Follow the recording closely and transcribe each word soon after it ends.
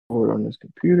Record on this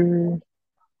computer.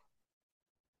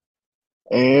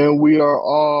 And we are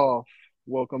off.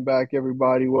 Welcome back,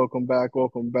 everybody. Welcome back.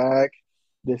 Welcome back.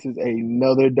 This is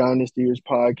another Dynastyers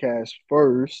podcast.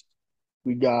 First,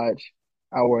 we got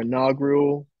our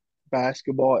inaugural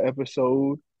basketball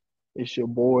episode. It's your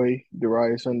boy,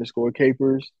 Darius underscore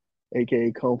Capers,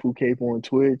 aka Kung Fu Cape on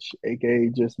Twitch, aka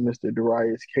just Mr.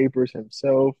 Darius Capers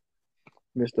himself,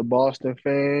 Mr. Boston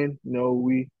fan.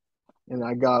 And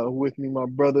I got with me my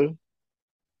brother.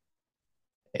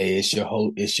 Hey, it's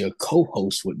your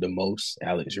co-host with the most,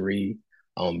 Alex Reed,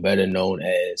 better known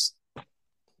as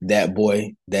that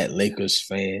boy, that Lakers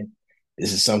fan.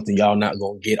 This is something y'all not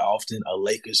gonna get often. A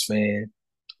Lakers fan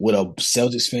with a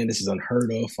Celtics fan, this is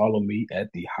unheard of. Follow me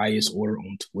at the highest order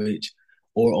on Twitch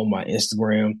or on my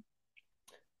Instagram.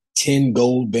 10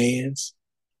 gold bands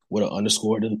with an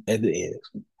underscore at the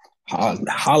end.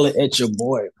 Holla at your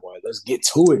boy. Let's get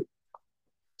to it.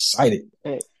 Excited.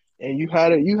 And you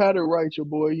had it right, your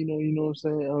boy. You know what I'm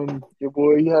saying. Your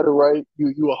boy, you had it right.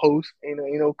 You a host, ain't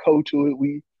no coach to it.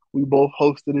 We both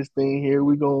hosted this thing here.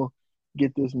 We gonna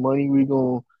get this money. We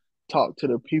gonna talk to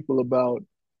the people about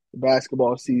the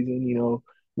basketball season.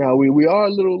 Now we are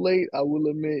a little late. I will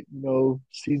admit.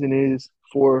 Season is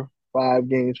 4, 5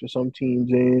 games for some teams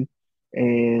in,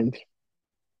 and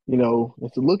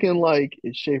it's looking like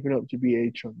it's shaping up to be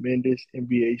a tremendous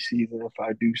NBA season, if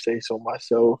I do say so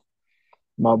myself.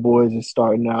 My boys are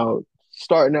starting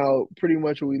out pretty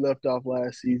much where we left off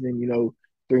last season,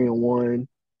 3-1.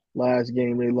 Last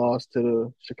game they lost to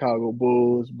the Chicago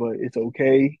Bulls, but it's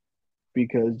okay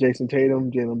because Jason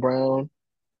Tatum, Jaylen Brown,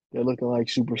 they're looking like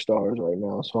superstars right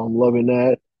now. So I'm loving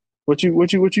that. What you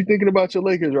thinking about your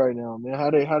Lakers right now, man? How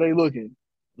they looking?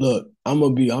 Look, I'm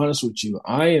gonna be honest with you.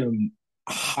 I am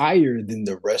higher than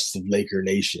the rest of Laker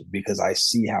Nation because I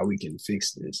see how we can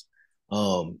fix this.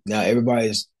 Now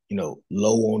everybody's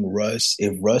low on Russ.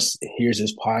 If Russ hears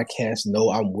this podcast, no,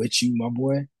 I'm with you, my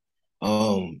boy.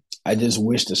 I just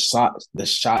wish the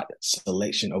shot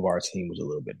selection of our team was a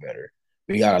little bit better.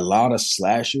 We got a lot of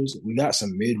slashers. We got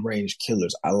some mid range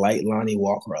killers. I like Lonnie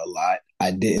Walker a lot.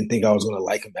 I didn't think I was gonna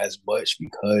like him as much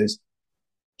because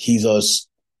he's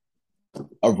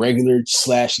a regular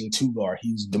slashing two guard.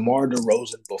 He's DeMar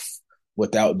DeRozan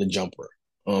without the jumper,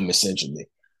 essentially.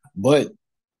 But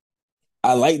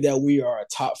I like that we are a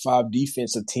top five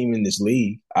defensive team in this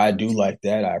league. I do like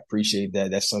that. I appreciate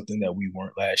that. That's something that we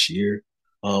weren't last year.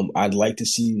 I'd like to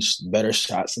see better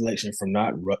shot selection from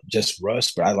not just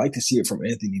Russ, but I'd like to see it from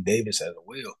Anthony Davis as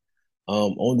well.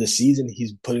 On the season,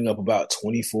 he's putting up about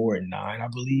 24 and 9, I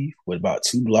believe, with about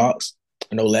 2 blocks.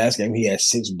 I know last game he had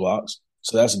 6 blocks,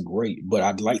 so that's great. But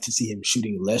I'd like to see him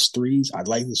shooting less threes. I'd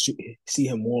like to see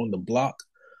him more on the block,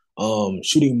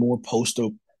 shooting more poster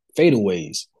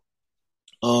fadeaways.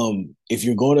 If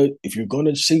you're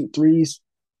gonna shoot threes,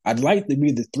 I'd like to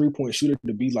be the 3-point shooter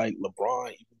to be like LeBron,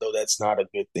 even though that's not a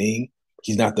good thing.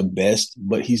 He's not the best,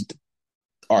 but he's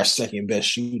our second best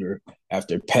shooter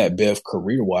after Pat Bev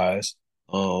career wise.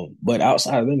 But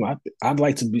outside of them, I'd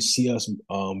like to see us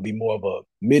be more of a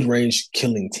mid range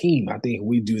killing team. I think if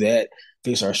we do that,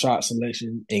 fix our shot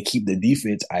selection, and keep the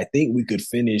defense, I think we could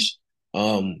finish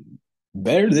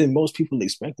better than most people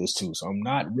expect us to. So I'm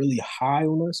not really high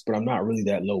on us, but I'm not really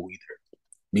that low either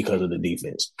because of the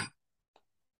defense.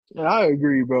 And I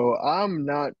agree, bro. I'm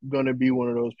not gonna be one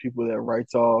of those people that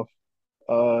writes off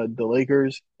the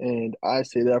Lakers, and I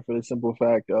say that for the simple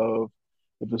fact of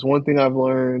if there's one thing I've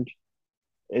learned,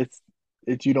 it's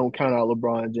it's you don't count out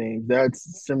LeBron James.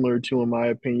 That's similar to, in my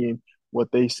opinion,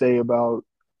 what they say about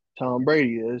Tom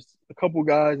Brady. There's a couple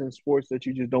guys in sports that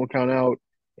you just don't count out,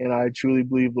 and I truly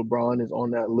believe LeBron is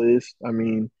on that list. I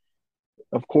mean,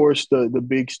 of course, the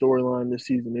big storyline this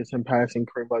season is him passing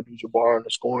Kareem Abdul-Jabbar on the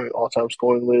scoring all-time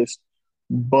scoring list,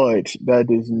 but that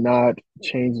does not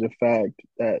change the fact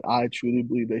that I truly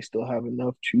believe they still have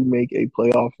enough to make a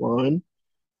playoff run.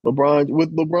 With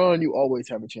LeBron, you always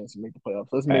have a chance to make the playoffs.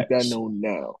 Let's make that Facts. known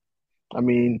now. I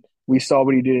mean, we saw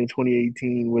what he did in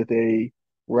 2018 with a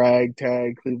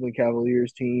ragtag Cleveland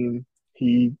Cavaliers team.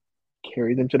 He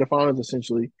carried them to the finals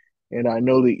essentially. And I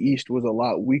know the East was a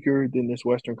lot weaker than this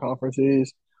Western Conference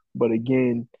is, but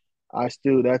again, I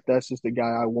still that's just a guy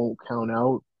I won't count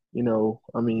out.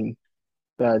 I mean,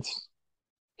 that's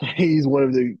he's one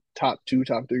of the top two,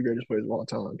 top three greatest players of all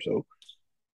time. So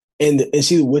And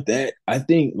see with that, I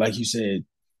think like you said,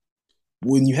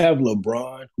 when you have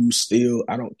LeBron, who's still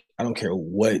I don't care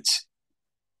what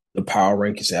the power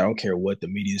rankings say, I don't care what the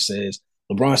media says.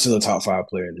 LeBron's still a top five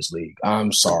player in this league.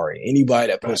 I'm sorry. Anybody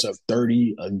that puts up facts.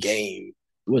 30 a game,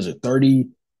 was it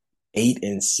 38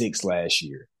 and 6 last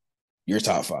year? You're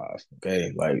top five.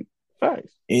 Okay. Like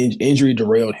Facts. Injury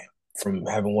derailed him from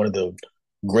having one of the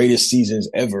greatest seasons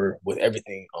ever with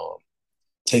everything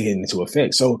taken into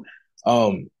effect. So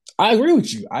I agree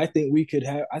with you. I think we could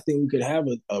have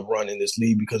a run in this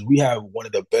league because we have one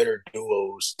of the better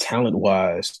duos talent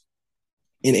wise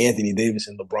in Anthony Davis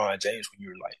and LeBron James when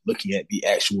you're like looking at the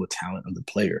actual talent of the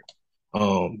player.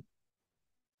 Um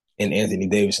and Anthony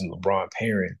Davis and LeBron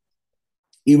pairing,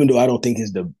 even though I don't think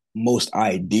is the most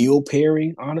ideal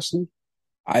pairing, honestly,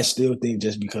 I still think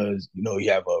just because,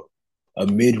 you have a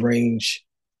mid range,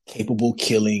 capable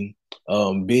killing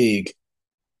big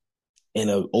and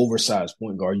an oversized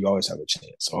point guard, you always have a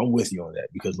chance. So I'm with you on that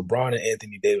because LeBron and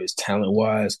Anthony Davis, talent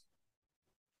wise,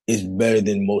 is better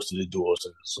than most of the duos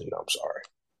in this league. I'm sorry.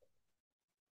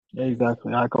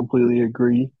 Exactly. I completely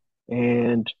agree.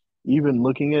 And even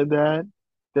looking at that,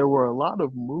 there were a lot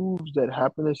of moves that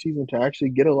happened this season to actually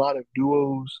get a lot of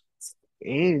duos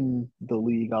in the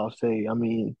league, I'll say. I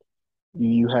mean,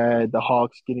 you had the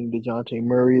Hawks getting DeJounte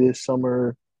Murray this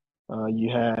summer.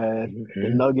 You had the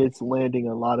Mm-hmm. Nuggets landing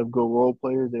a lot of good role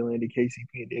players. They landed KCP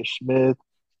and Ish Smith.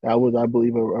 That was, I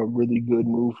believe, a really good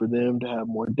move for them to have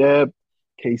more depth.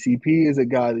 KCP is a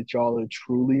guy that y'all are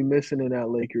truly missing in that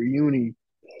Laker uni.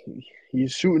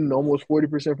 He's shooting almost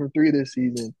 40% from three this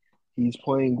season. He's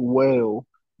playing well.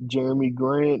 Jeremy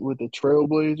Grant with the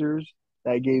Trailblazers,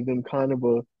 that gave them kind of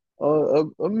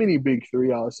a mini big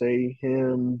three, I'll say.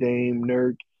 Him, Dame,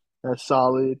 Nurk, that's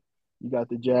solid. You got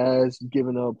the Jazz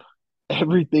giving up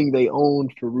everything they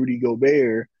owned for Rudy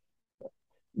Gobert.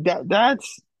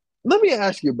 That's let me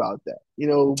ask you about that.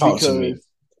 Talk to me. Because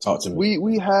Talk to me.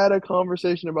 we had a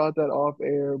conversation about that off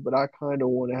air, but I kind of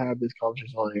want to have this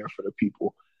conversation on air for the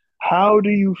people. How do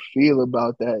you feel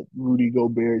about that Rudy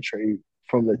Gobert trade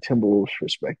from the Timberwolves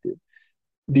perspective?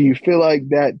 Do you feel like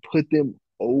that put them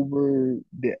over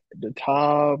the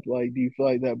top? Like, do you feel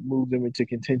like that moved them into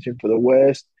contention for the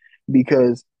West?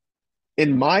 Because,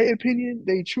 in my opinion,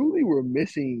 they truly were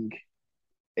missing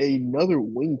another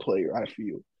wing player. I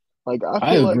feel like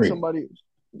I agree.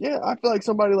 I feel like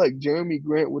somebody like Jeremy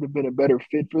Grant would have been a better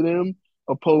fit for them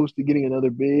opposed to getting another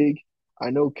big. I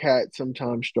know Cat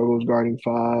sometimes struggles guarding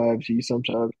fives. He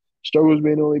sometimes struggles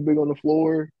being the only big on the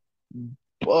floor,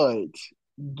 but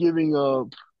giving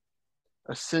up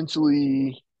essentially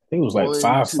I think it was like one,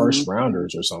 five first two, three,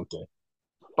 rounders or something.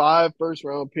 five first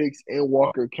round picks and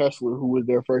Walker Kessler, who was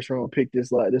their first round pick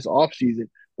this offseason,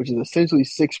 which is essentially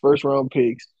six first round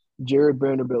picks. Jared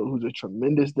Vanderbilt, who's a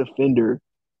tremendous defender,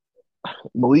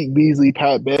 Malik Beasley,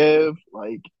 Pat Bev,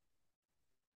 like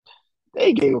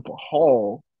they gave up a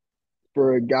haul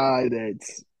for a guy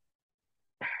that's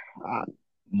I,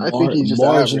 I think he's just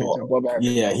average, Marginal. above average.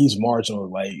 Yeah, he's marginal.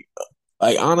 Like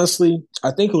honestly,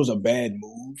 I think it was a bad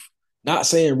move. Not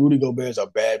saying Rudy Gobert is a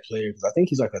bad player because I think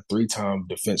he's like a three-time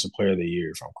defensive player of the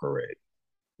year, if I'm correct.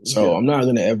 So Yeah, I'm not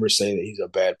gonna ever say that he's a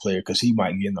bad player because he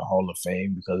might get in the Hall of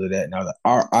Fame because of that. Now,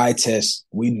 our eye test,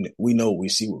 we know what we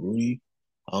see with Rudy,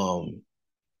 um,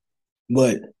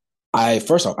 but I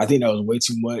first off, I think that was way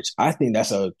too much. I think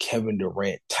that's a Kevin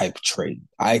Durant type trade.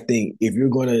 I think if you're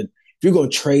gonna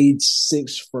trade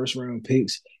six first round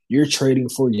picks, you're trading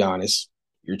for Giannis,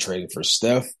 you're trading for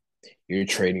Steph, you're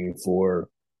trading for.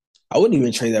 I wouldn't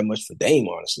even trade that much for Dame,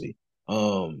 honestly.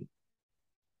 Um,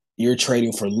 you're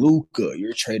trading for Luca,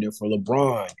 you're trading for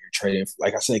LeBron, you're trading for,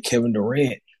 like I said, Kevin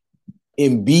Durant,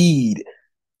 Embiid,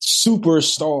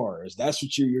 superstars. That's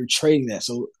what you're trading that.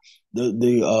 So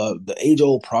the age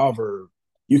old proverb,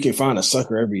 you can find a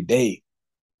sucker every day.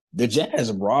 The Jazz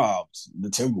robbed the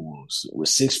Timberwolves with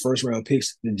six first round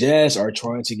picks. The Jazz are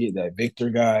trying to get that Victor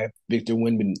guy, Victor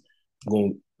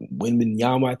Wembanyama,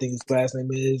 I think his last name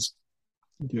is,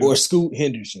 yeah. or Scoot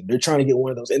Henderson. They're trying to get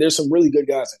one of those. And there's some really good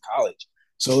guys in college.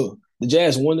 So the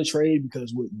Jazz won the trade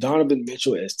because with Donovan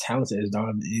Mitchell, as talented as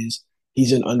Donovan is,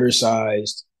 he's an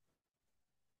undersized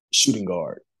shooting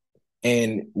guard.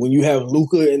 And when you have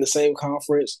Luca in the same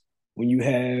conference, when you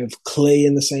have Clay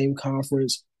in the same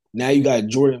conference, now you got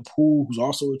Jordan Poole, who's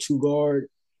also a two guard.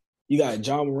 You got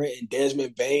John Morant and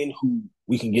Desmond Bain, who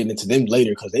we can get into them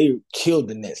later because they killed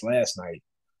the Nets last night.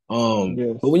 But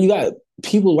Yes. when you got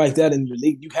people like that in your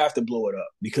league, you have to blow it up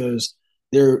because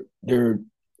they're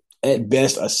at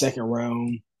best a second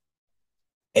round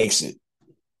exit.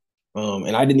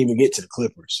 And I didn't even get to the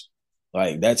Clippers.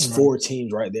 Like that's Right. four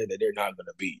teams right there that they're not going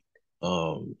to beat.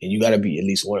 And you got to beat at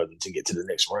least one of them to get to the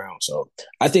next round. So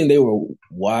I think they were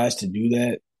wise to do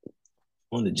that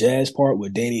on the Jazz part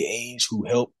with Danny Ainge, who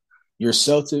helped your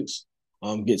Celtics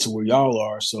get to where y'all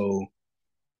are. So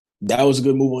that was a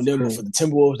good move on them. But True. for the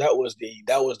Timberwolves, that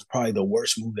was probably the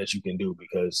worst move that you can do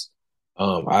because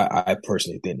I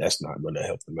personally think that's not going to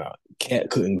help them out. Cat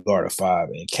couldn't guard a five,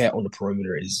 and Cat on the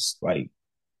perimeter is like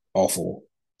awful.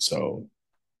 So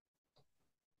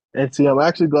And see, I'm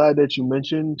actually glad that you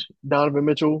mentioned Donovan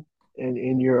Mitchell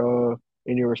in your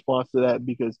response to that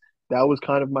because that was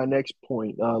kind of my next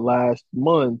point.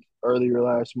 Earlier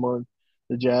last month,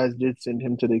 the Jazz did send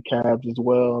him to the Cavs as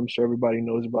well. I'm sure everybody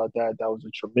knows about that. That was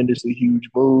a tremendously huge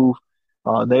move.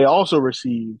 They also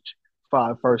received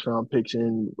 5 first round picks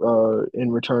in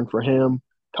return for him.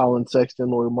 Colin Sexton,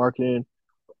 Lauri Markkanen,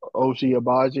 Ochai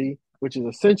Agbaji, which is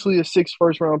essentially a 6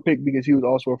 first round pick because he was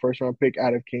also a 1st round pick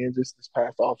out of Kansas this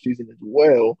past offseason as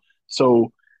well.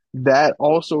 So that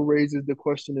also raises the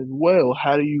question as well.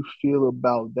 How do you feel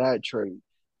about that trade?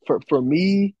 For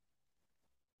me,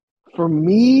 for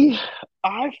me,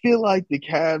 I feel like the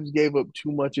Cavs gave up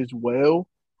too much as well.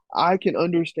 I can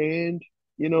understand,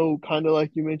 kind of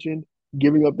like you mentioned,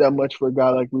 giving up that much for a guy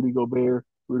like Rudy Gobert.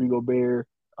 Rudy Gobert,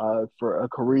 for a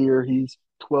career, he's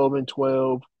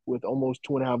 12-12 with almost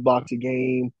 2.5 blocks a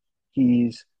game.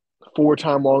 He's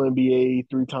 4-time All NBA,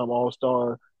 3-time All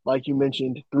Star. Like you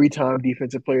mentioned, 3-time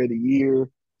Defensive Player of the Year,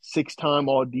 6-time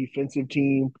All Defensive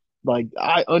Team. Like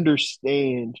I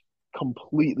understand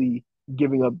completely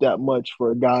giving up that much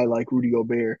for a guy like Rudy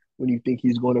Gobert when you think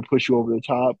he's going to push you over the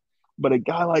top. But a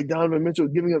guy like Donovan Mitchell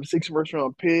giving up 6 first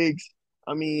round picks,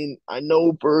 I mean, I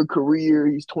know for a career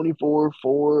he's 24,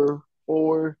 4,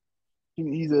 4.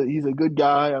 He's a good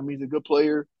guy. I mean, he's a good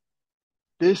player.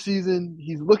 This season,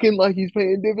 he's looking like he's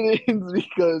paying dividends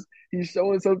because he's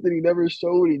showing something he never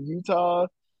showed in Utah,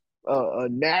 a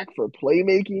knack for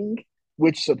playmaking,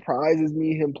 which surprises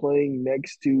me. Him playing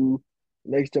next to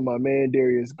my man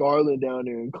Darius Garland down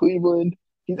there in Cleveland.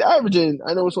 He's averaging.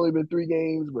 I know it's only been 3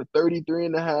 games, but 33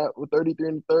 and a half, with 33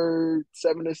 and a third,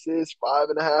 7 assists,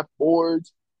 5.5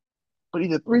 boards. But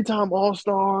he's a 3-time All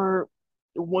Star,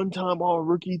 1-time All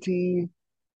Rookie team.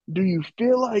 Do you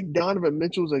feel like Donovan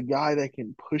Mitchell's a guy that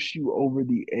can push you over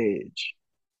the edge?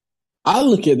 I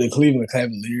look at the Cleveland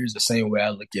Cavaliers the same way I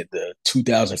look at the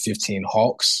 2015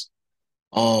 Hawks.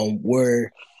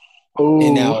 Where and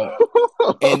Oh, now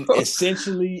and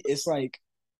essentially it's like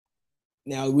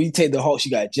now we take the Hawks.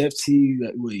 You got Jeff T.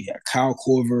 You got Kyle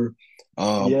Korver.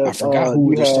 I yep. forgot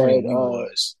who the starting wing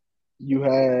was. You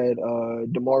had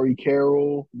Damari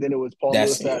Carroll, then it was Paul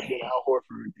That's Millsap, then Al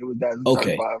Horford. It was that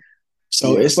starting okay. five.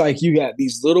 So Yeah, it's like you got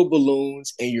these little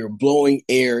balloons and you're blowing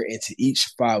air into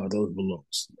each five of those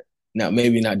balloons. Now,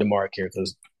 maybe not DeMar Carroll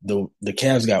because the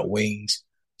Cavs got wings,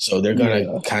 so they're gonna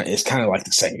yeah, it's kind of like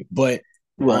the same. But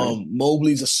right.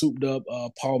 Mobley's a souped up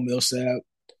Paul Millsap.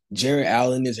 Jared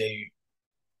Allen is a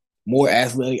more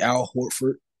athletic Al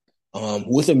Horford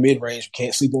with a mid range.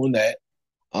 Can't sleep on that.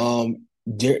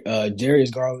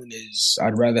 Darius Garland is.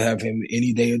 I'd rather have him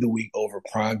any day of the week over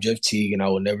Prime Jeff Teague, and I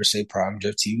will never say Prime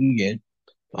Jeff Teague again.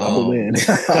 Oh man,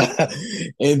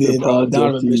 And the then project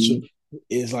Donovan Mitchell team.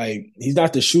 is like he's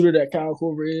not the shooter that Kyle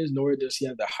Korver is, nor does he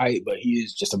have the height, but he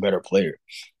is just a better player.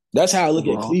 That's how I look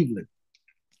at Wow. Cleveland.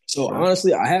 So Right.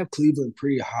 honestly, I have Cleveland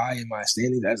pretty high in my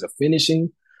standings as a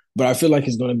finishing, but I feel like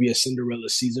it's going to be a Cinderella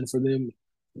season for them.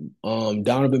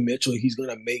 Donovan Mitchell, he's going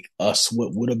to make us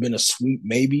what would have been a sweep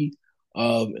maybe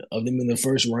of them in the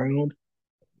first round.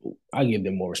 I give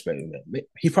them more respect than that.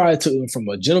 He probably took them from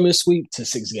a gentleman's sweep to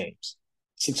 6 games,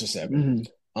 6 or 7.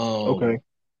 Hmm. Um, Okay.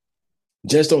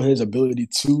 just on his ability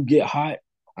to get hot.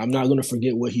 I'm not going to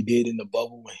forget what he did in the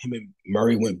bubble when him and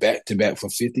Murray went back to back for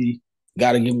 50.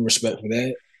 Got to give him respect for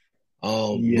that.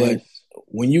 But Yes.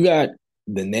 when you got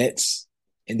the Nets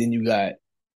and then you got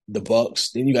the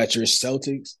Bucks, then you got your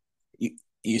Celtics,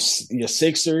 your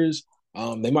Sixers.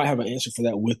 They might have an answer for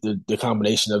that with the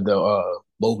combination of the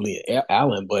Mobley and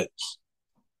Allen, but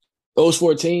those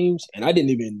 4 teams, and I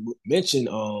didn't even mention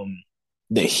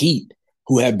the Heat,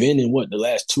 who have been in what the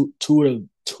last two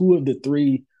of the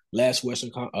 3 last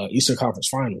Eastern Conference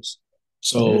Finals. Hmm.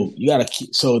 So you got to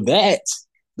keep so that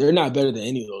they're not better than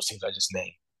any of those teams I just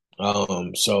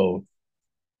named. So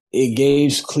it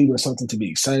gave Cleveland something to be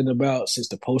excited about since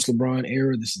the post LeBron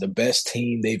era. This is the best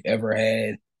team they've ever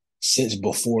had since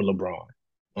before LeBron,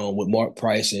 with Mark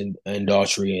Price and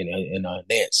Daughtry and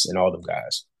Nance and all them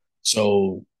guys.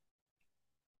 So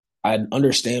I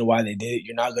understand why they did it.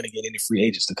 You're not going to get any free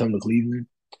agents to come to Cleveland.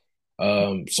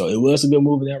 So it was a good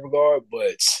move in that regard,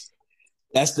 but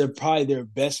that's probably their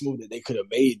best move that they could have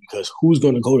made because who's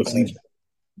going to go to Right. Cleveland?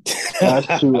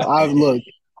 That's true.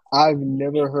 I've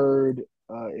never heard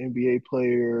NBA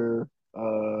player,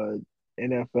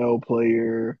 NFL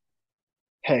player.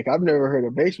 Heck, I've never heard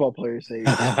a baseball player say,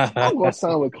 "I'm going to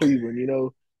sign with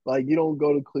Cleveland." Like you don't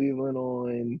go to Cleveland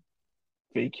on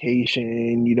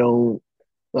vacation. You don't.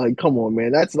 Like, come on,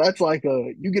 man. That's like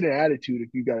a you get an attitude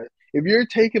if you're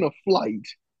taking a flight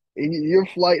and your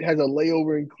flight has a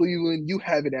layover in Cleveland, you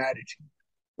have an attitude.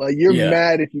 Like you're Yeah.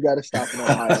 mad if you got to stop in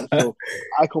Ohio. So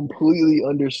I completely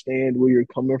understand where you're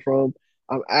coming from.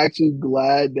 I'm actually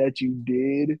glad that you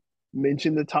did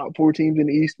mention the top four teams in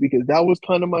the East because that was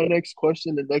kind of my next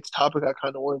question, the next topic I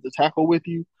kind of wanted to tackle with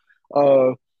you.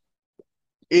 Uh,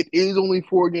 it is only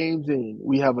 4 games in.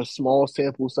 We have a small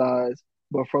sample size,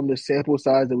 but from the sample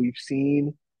size that we've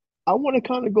seen, I want to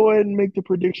kind of go ahead and make the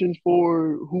predictions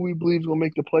for who we believe is going to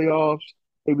make the playoffs,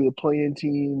 maybe the play-in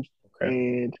teams, Okay.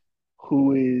 and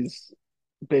who is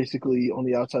basically on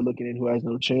the outside looking in who has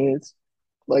no chance.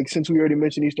 Like since we already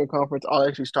mentioned Eastern Conference, I'll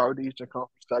actually start with the Eastern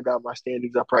Conference. I got my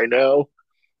standings up right now.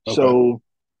 Okay. So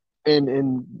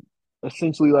and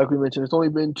essentially, like we mentioned, it's only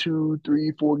been 2,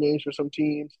 3, 4 games for some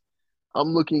teams. I'm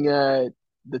looking at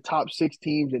the top 6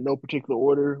 teams in no particular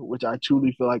order, which I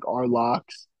truly feel like are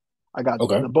locks. I got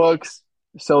Okay. the Bucks,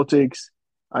 the Celtics.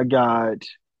 I got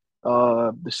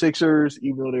the Sixers,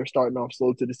 even though they're starting off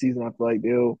slow to the season, I feel like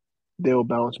they'll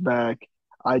bounce back.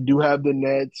 I do have the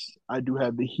Nets. I do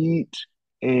have the Heat,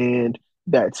 and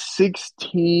that 6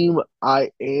 team.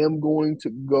 I am going to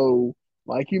go,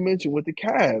 like you mentioned, with the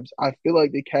Cavs. I feel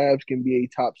like the Cavs can be a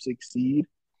top 6 seed.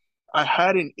 I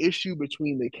had an issue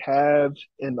between the Cavs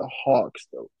and the Hawks,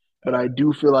 though. But I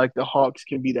do feel like the Hawks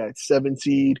can be that 7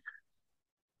 seed.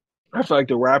 I feel like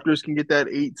the Raptors can get that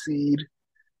 8 seed.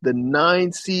 The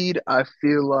 9 seed, I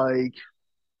feel like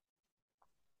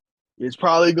you're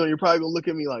probably gonna look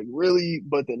at me like, really?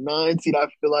 But the 9 seed, I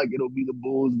feel like it'll be the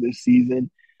Bulls this season.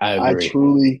 I I agree.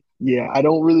 truly, yeah, I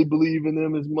don't really believe in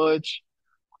them as much.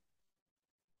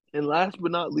 And last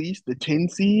but not least, the 10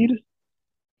 seed.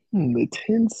 The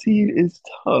 10 seed is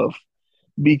tough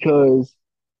because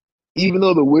even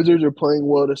though the Wizards are playing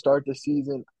well to start the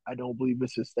season, I don't believe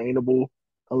it's sustainable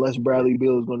unless Bradley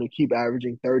Beal is going to keep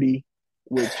averaging 30,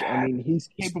 which I mean he's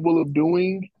capable of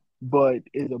doing, but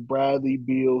is a Bradley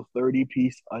Beal 30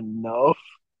 piece enough?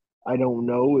 I don't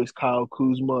know. Is Kyle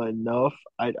Kuzma enough?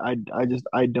 I just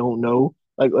I don't know.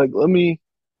 Like let me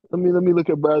look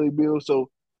at Bradley Beal. So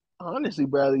honestly,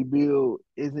 Bradley Beal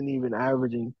isn't even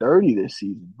averaging 30 this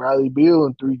season. Bradley Beal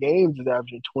in 3 games is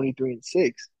averaging 23 and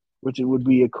 6, which it would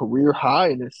be a career high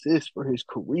in assists for his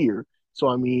career. So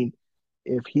I mean,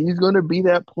 if he's gonna be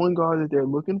that point guard that they're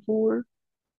looking for,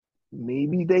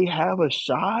 maybe they have a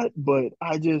shot, but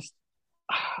I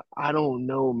don't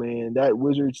know, man. That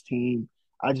Wizards team,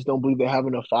 I just don't believe they have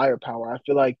enough firepower. I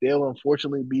feel like they'll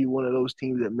unfortunately be one of those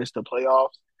teams that miss the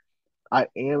playoffs. I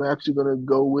am actually going to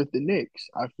go with the Knicks.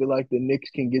 I feel like the Knicks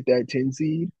can get that 10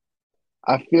 seed.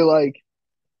 I feel like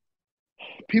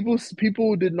people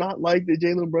did not like the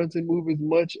Jalen Brunson move as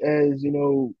much as,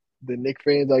 the Knicks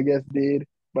fans, I guess, did.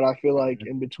 But I feel like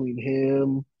in between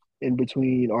him, in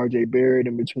between RJ Barrett,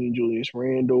 in between Julius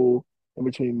Randle, in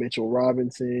between Mitchell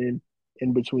Robinson,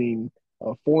 in between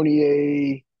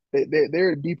Fournier,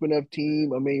 they're a deep enough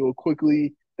team. Emmanuel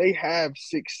quickly. They have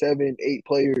 6, 7, 8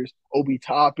 players. Obi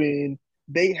Toppin.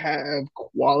 They have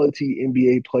quality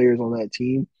NBA players on that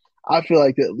team. I feel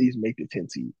like they at least make the 10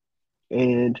 seed.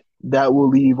 And that will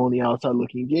leave on the outside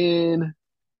looking in.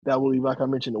 That will leave, like I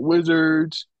mentioned, the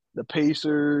Wizards, the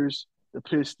Pacers, the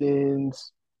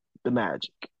Pistons, the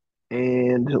Magic.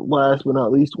 And last but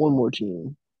not least, one more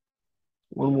team.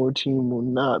 One more team will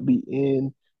not be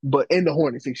in, but in the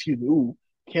Hornets, excuse me. Ooh,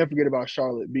 can't forget about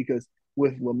Charlotte because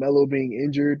with LaMelo being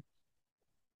injured,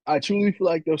 I truly feel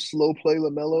like they'll slow play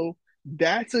LaMelo.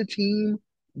 That's a team.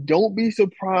 Don't be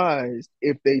surprised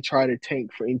if they try to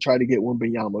tank for and try to get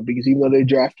Wembanyama because even though they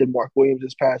drafted Mark Williams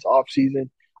this past offseason,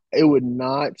 it would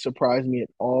not surprise me at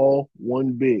all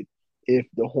one bit if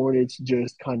the Hornets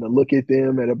just kind of look at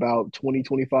them at about 20,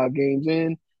 25 games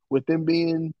in, with them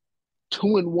being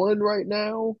 2-1 right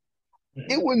now.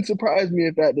 It wouldn't surprise me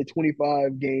if at the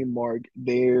 25 game mark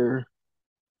they're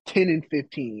 10 and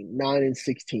 15, 9 and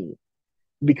 16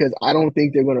 because I don't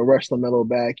think they're going to rush LaMelo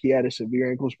back. He had a severe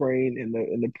ankle sprain in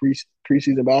the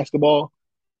preseason basketball.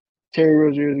 Terry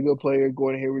Rozier is a good player.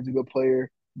 Gordon Hayward's a good player,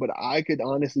 but I could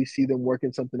honestly see them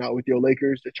working something out with your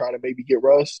Lakers to try to maybe get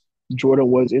Russ.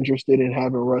 Jordan was interested in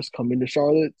having Russ come into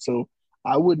Charlotte, so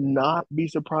I would not be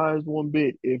surprised one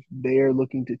bit if they're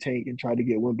looking to tank and try to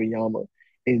get Wembanyama.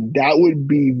 And that would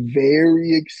be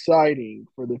very exciting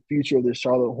for the future of the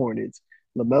Charlotte Hornets.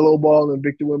 LaMelo Ball and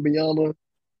Victor Wembanyama,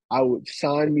 I would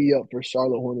sign me up for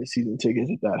Charlotte Hornets season tickets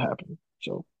if that happened.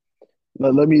 So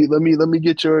let me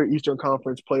get your Eastern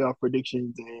Conference playoff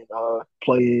predictions and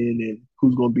play in and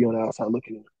who's going to be on the outside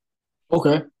looking in.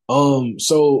 Okay.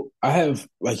 So I have,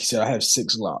 like you said, I have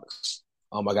 6 locks.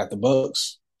 I got the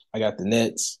Bucks, I got the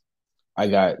Nets, I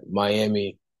got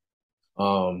Miami.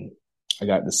 Um, I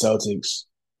got the Celtics.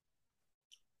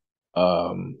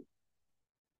 Um,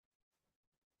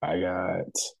 I got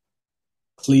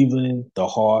Cleveland, the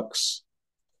Hawks,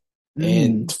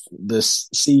 and Mm. the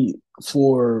see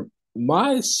for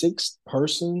my sixth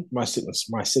person, my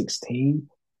sixth team.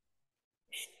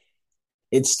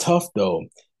 It's tough though.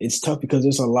 It's tough because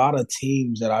there's a lot of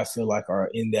teams that I feel like are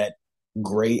in that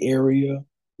gray area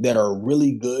that are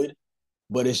really good,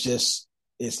 but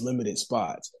it's limited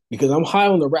spots. Because I'm high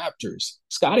on the Raptors.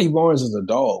 Scotty Barnes is a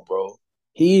dog, bro.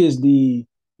 He is the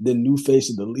new face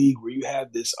of the league where you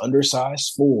have this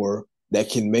undersized four that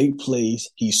can make plays.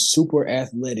 He's super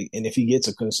athletic, and if he gets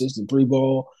a consistent three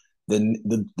ball, then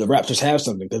the Raptors have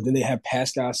something because then they have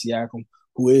Pascal Siakam,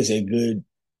 who is a good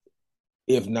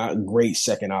if not great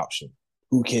second option.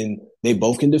 Who can they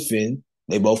both can defend.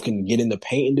 They both can get in the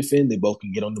paint and defend. They both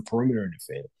can get on the perimeter and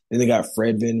defend. Then they got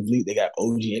Fred VanVleet. They got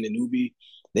OG Anunoby.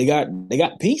 They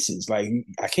got pieces. Like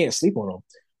I can't sleep on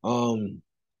them.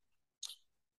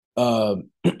 Uh,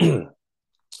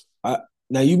 I,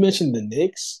 now you mentioned the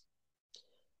Knicks.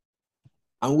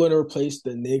 I'm going to replace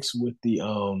the Knicks with the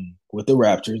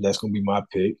Raptors. That's going to be my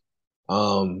pick.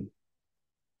 Um,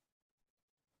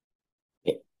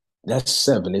 that's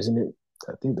seven, isn't it?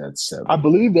 I think that's I seven.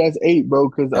 believe that's eight, bro.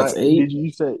 Because I That's eight. did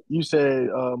you said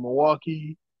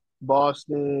Milwaukee,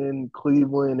 Boston,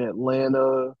 Cleveland,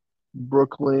 Atlanta,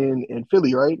 Brooklyn, and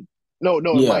Philly, right? No,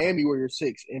 no, in Yeah. Miami were your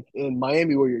six. In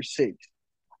Miami were your six.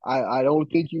 I don't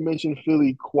think you mentioned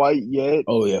Philly quite yet,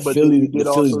 Oh yeah, but then you Philly. The did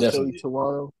Philly's also say definitely.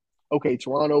 Toronto. Okay,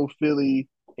 Toronto, Philly,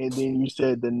 and then you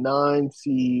said the nine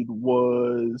seed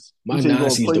was. You My said you're nine going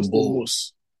to sees the place the Knicks.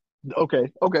 Bulls.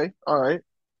 Okay, okay, all right.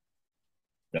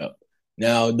 Yeah.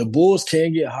 Now the Bulls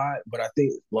can get hot, but I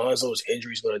think Lonzo's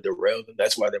injury is going to derail them.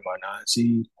 That's why they're my nine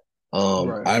seed.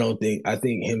 Right. I don't think I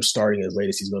think him starting as late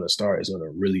as he's going to start is going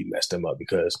to really mess them up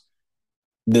because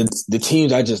the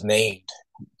teams I just named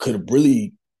could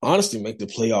really honestly make the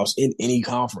playoffs in any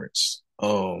conference.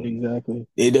 Exactly.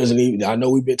 It doesn't even. I know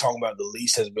we've been talking about the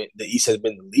East has been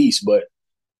the least, but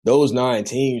those nine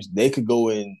teams they could go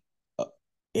in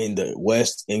the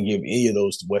West and give any of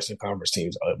those Western Conference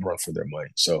teams a run for their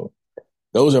money. So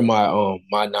those are my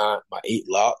eight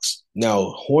locks.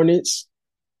 Now Hornets,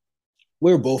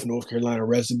 we're both North Carolina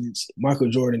residents. Michael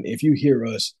Jordan, if you hear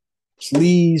us,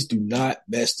 please do not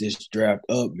mess this draft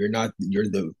up. You're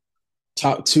the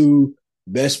top two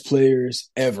best players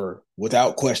ever,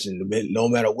 without question. No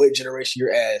matter what generation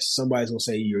you're asked, somebody's gonna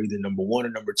say you're either number one or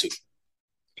number two.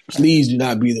 Please do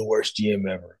not be the worst GM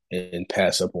ever and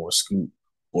pass up on Scoot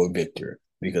or Victor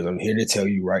because I'm here to tell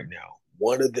you right now,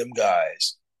 one of them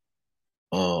guys,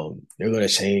 they're gonna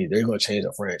change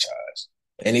the franchise,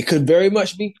 and it could very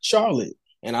much be Charlotte.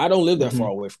 And I don't live that far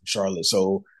Hmm. away from Charlotte,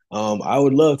 so I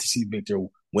would love to see Victor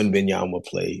Wembanyama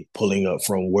play, pulling up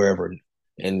from wherever,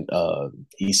 and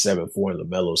he's 7'4" and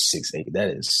LaMelo's 6'8". That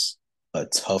is a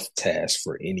tough task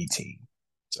for any team.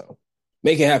 So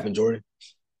make it happen, Jordan.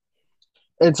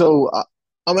 And so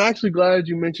I'm actually glad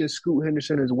you mentioned Scoot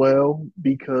Henderson as well,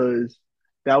 because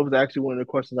that was actually one of the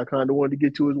questions I kind of wanted to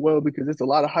get to as well, because there's a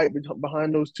lot of hype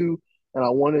behind those two. And I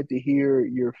wanted to hear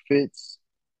your fits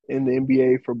in the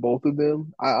NBA for both of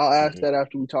them. I'll ask Mm-hmm. that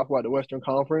after we talk about the Western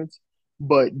Conference.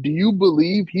 But do you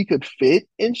believe he could fit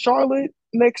in Charlotte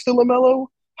next to LaMelo?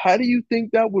 How do you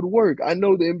think that would work? I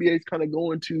know the NBA is kind of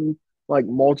going to like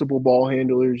multiple ball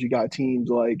handlers. You got teams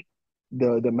like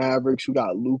the Mavericks who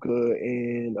got Luca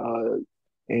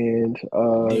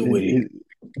Dinwiddie. and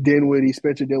Dinwiddie,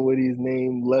 Spencer Dinwiddie's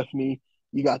name left me.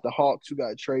 You got the Hawks who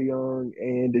got Trae Young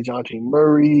and DeJounte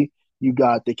Murray. You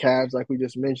got the Cavs, like we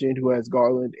just mentioned, who has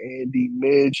Garland and D.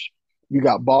 Mitch. You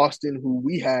got Boston, who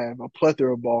we have a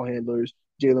plethora of ball handlers: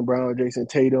 Jaylen Brown, Jason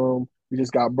Tatum. We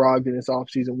just got Brogdon this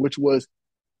offseason, which was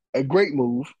a great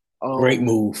move. Great Um,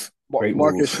 move. Great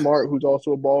Marcus move. Smart, who's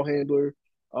also a ball handler.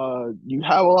 You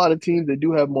have a lot of teams that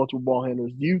do have multiple ball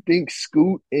handlers. Do you think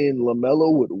Scoot and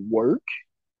LaMelo would work?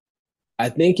 I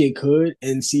think it could.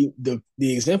 And see, the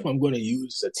example I'm going to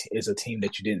use is a team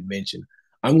that you didn't mention.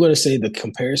 I'm going to say the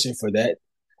comparison for that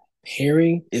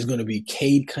pairing is going to be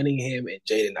Cade Cunningham and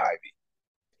Jaden Ivey,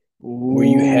 where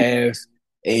you Ooh, have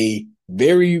a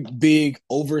very big,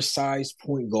 oversized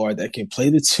point guard that can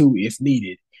play the two if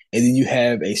needed, and then you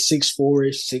have a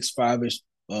 6'4"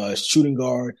 6'5" shooting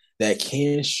guard that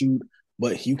can shoot,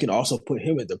 but you can also put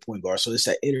him at the point guard. So it's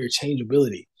that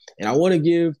interchangeability. And I want to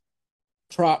give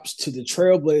props to the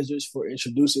Trailblazers for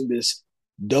introducing this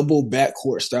double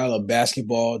backcourt style of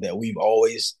basketball that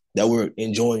we're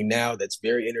enjoying now. That's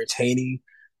very entertaining.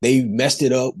 They messed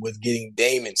it up with getting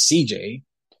Dame and CJ,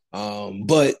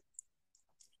 but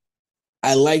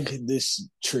I like this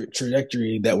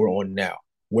trajectory that we're on now,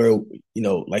 where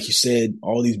like you said,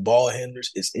 all these ball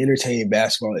handlers. It's entertaining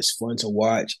basketball. It's fun to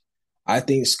watch. I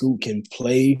think Scoot can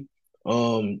play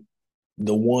um,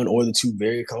 the one or the two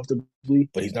very comfortably,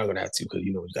 but he's not going to have to because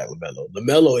he's got LaMelo.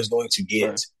 LaMelo is going to get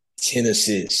Right. 10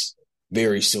 assists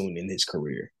very soon in his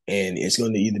career, and it's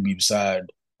going to either be beside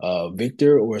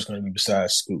Victor or it's going to be beside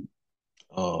Scoot.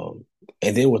 Um,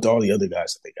 and then with all the other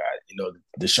guys that they got,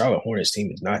 the Charlotte Hornets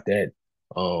team is not that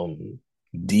um,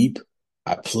 deep.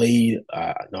 I played,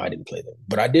 no, I didn't play them,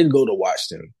 but I did go to watch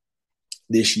them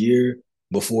this year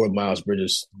before Miles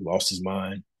Bridges lost his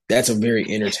mind. That's a very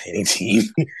entertaining team.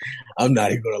 I'm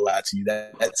not even going to lie to you.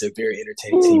 That's a very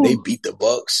entertaining team. They Ooh. beat the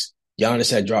Bucks.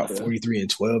 Giannis had dropped Yeah. 43 and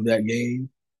 12 that game,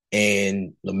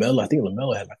 and LaMelo, I think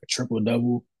LaMelo had like a triple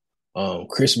double.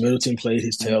 Chris Middleton played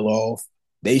his tail off.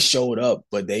 They showed up,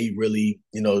 but they really,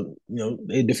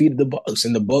 they defeated the Bucks,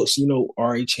 and the Bucks,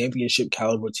 are a championship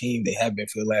caliber team. They have been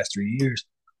for the last 3 years.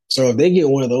 So if they get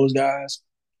one of those guys,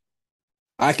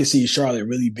 I can see Charlotte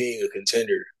really being a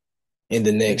contender in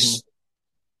the Mm-hmm. next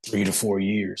 3 to 4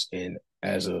 years. And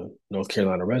as a North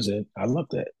Carolina resident, I love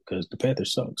that because the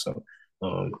Panthers suck. So,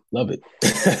 love it,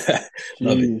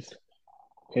 love it. Jeez.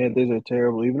 Panthers are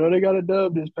terrible, even though they got a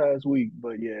dub this past week.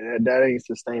 But yeah, that ain't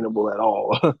sustainable at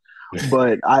all.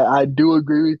 But I do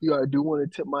agree with you. I do want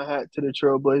to tip my hat to the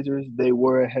Trailblazers. They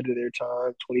were ahead of their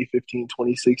time. 2015,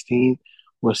 2016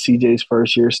 was CJ's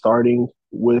first year starting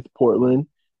with Portland.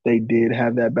 They did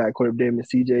have that backcourt of Dame and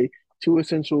CJ, two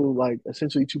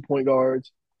essentially 2 point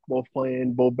guards, both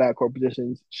playing both backcourt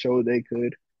positions, showed they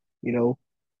could, you know,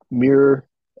 mirror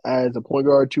as a point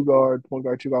guard, two guard,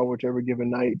 whichever given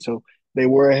night. So they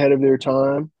were ahead of their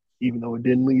time, even though it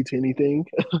didn't lead to anything.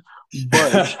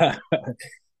 But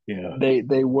Yeah.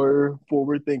 they were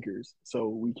forward thinkers, so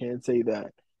we can't say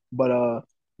that. But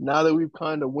now that we've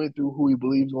kind of went through who we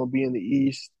believe is going to be in the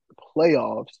East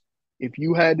playoffs, if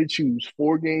you had to choose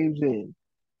 4 games in,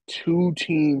 two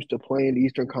teams to play in the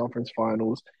Eastern Conference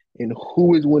Finals, and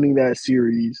who is winning that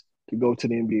series to go to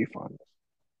the NBA Finals?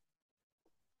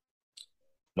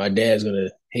 My dad's gonna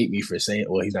hate me for saying.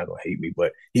 Well, he's not gonna hate me,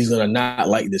 but he's gonna not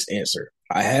like this answer.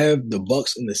 I have the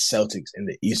Bucks and the Celtics in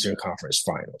the Eastern Conference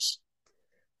Finals.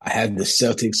 I have the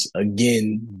Celtics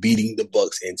again beating the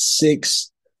Bucks in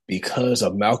 6 because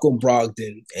of Malcolm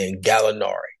Brogdon and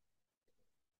Gallinari.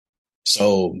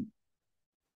 So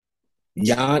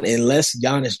unless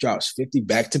Giannis drops 50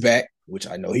 back to back, which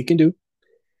I know he can do,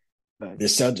 the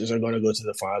Celtics are going to go to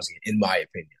the finals, in my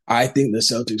opinion. I think the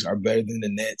Celtics are better than the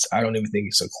Nets. I don't even think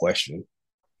it's a question.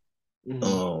 Mm-hmm.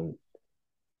 Um,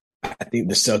 I think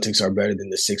the Celtics are better than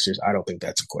the Sixers. I don't think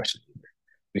that's a question either.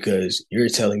 Because you're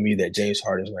telling me that James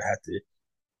Harden's going to have to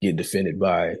get defended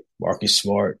by Marcus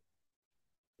Smart,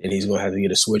 and he's going to have to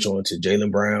get a switch on to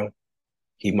Jaylen Brown.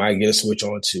 He might get a switch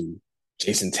on to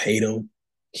Jason Tatum.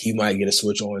 He might get a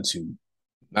switch on to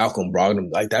Malcolm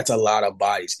Brogdon. Like, that's a lot of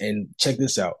bodies. And check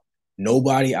this out.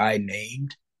 Nobody I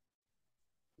named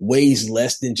weighs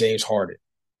less than James Harden.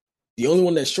 The only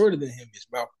one that's shorter than him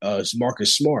is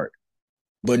Marcus Smart.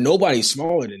 But nobody's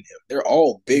smaller than him. They're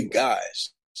all big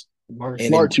guys. Marcus And,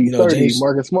 Smart 230. James,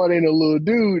 Marcus Smart ain't a little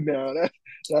dude now.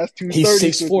 That's he's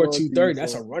 230 6'4", switching on to you. 230.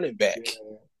 That's a So running back, yeah,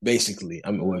 basically. I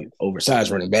mean, well, that's,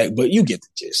 oversized running back, but you get the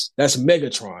gist. That's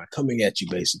Megatron coming at you,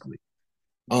 basically.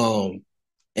 And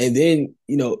then,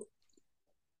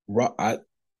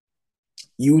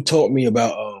 you taught me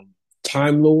about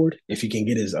Time Lord, if he can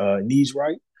get his knees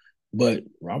right. But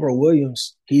Robert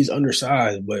Williams, he's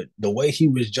undersized, but the way he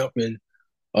was jumping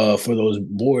for those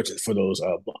boards and for those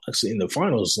blocks in the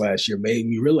finals last year made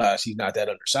me realize he's not that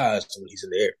undersized when he's in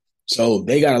the air. So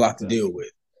they got a lot to deal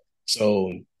with.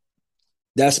 So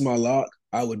that's my lock.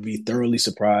 I would be thoroughly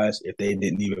surprised if they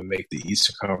didn't even make the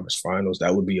Eastern Conference Finals.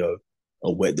 That would be a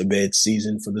wet the bed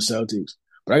season for the Celtics.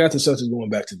 But I got the Celtics going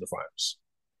back to the finals.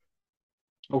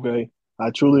 okay. I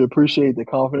truly appreciate the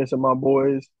confidence in my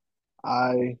boys.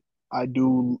 I I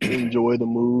do enjoy the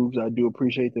moves. I do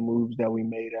appreciate the moves that we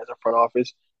made as a front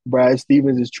office. Brad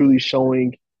Stevens is truly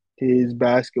showing his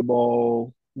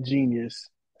basketball genius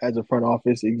as a front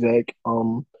office exec.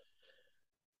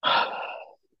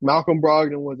 Malcolm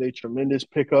Brogdon was a tremendous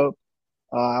pickup.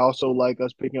 I also like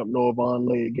us picking up Noah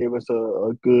Vonleh. It gave us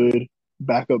a good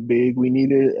backup big. We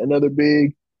needed another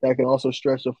big that can also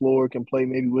stretch the floor, can play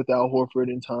maybe without Horford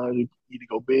in times. We need to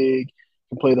go big,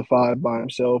 can play the 5 by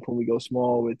himself when we go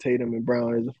small with Tatum and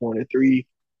Brown as a 4 and a 3.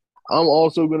 I'm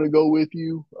also going to go with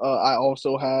you. I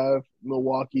also have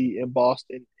Milwaukee and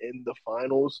Boston in the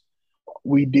finals.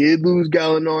 We did lose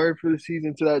Gallinari for the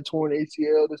season to that torn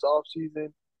ACL this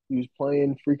offseason. He was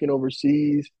playing freaking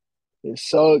overseas. It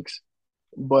sucks.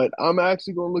 But I'm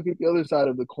actually going to look at the other side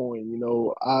of the coin. You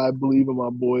know, I believe in my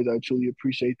boys. I truly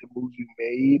appreciate the moves we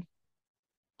made.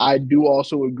 I do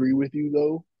also agree with you,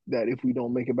 though, that if we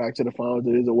don't make it back to the finals,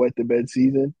 it is a wet the bed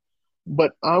season.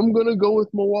 But I'm gonna go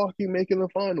with Milwaukee making the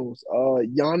finals.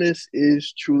 Giannis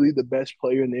is truly the best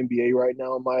player in the NBA right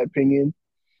now, in my opinion.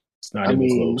 It's not I even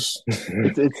mean, close.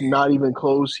 it's not even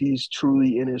close. He's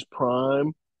truly in his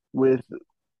prime. With,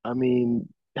 I mean,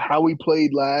 how he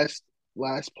played last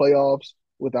playoffs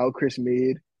without Chris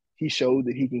Mid, he showed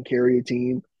that he can carry a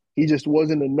team. He just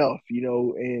wasn't enough, you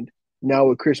know. And now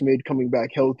with Chris Mid coming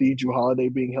back healthy, Drew Holiday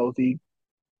being healthy,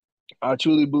 I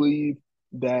truly believe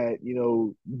that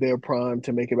they're primed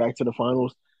to make it back to the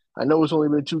finals. I know it's only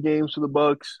been 2 games for the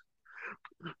Bucks.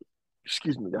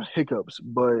 Excuse me, got hiccups,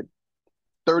 but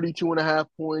 32 and a half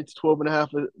points, 12 and a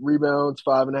half rebounds,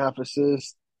 5.5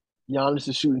 assists. Giannis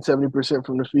is shooting 70%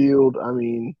 from the field. I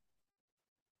mean,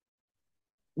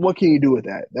 what can you do with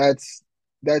that? That's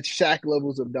Shaq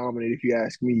levels of dominant, if you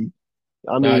ask me.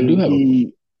 I Now I do mean, have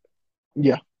a.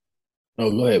 yeah,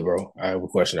 Oh, go ahead, bro. I have a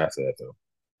question after that though.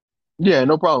 yeah,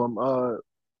 no problem.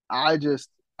 I just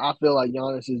I feel like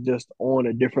Giannis is just on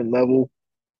a different level.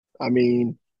 I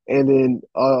mean, and then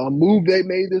a move they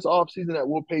made this offseason that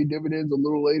will pay dividends a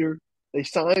little later. They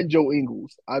signed Joe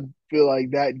Ingles. I feel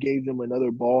like that gave them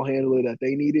another ball handler that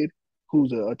they needed,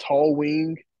 who's a tall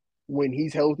wing. When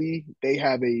he's healthy, they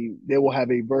will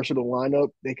have a versatile lineup.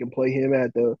 They can play him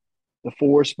at the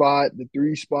 4 spot, the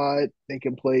 3 spot. They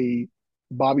can play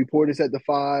Bobby Portis at the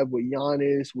 5 with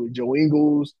Giannis, with Joe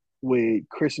Ingles, with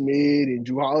Chris Mid and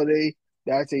Drew Holiday.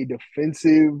 That's a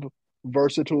defensive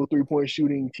versatile 3 point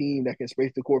shooting team that can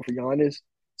space the court for Giannis.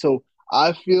 So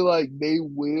I feel like they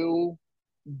will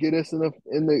get us in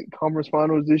the conference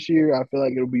finals this year. I feel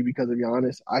like it'll be because of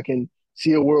Giannis. I can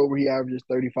see a world where he averages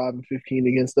 35 and 15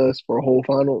 against us for a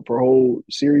whole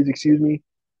series, excuse me,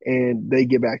 and they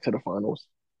get back to the finals.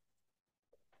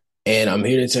 And I'm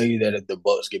here to tell you that if the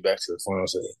Bucks get back to the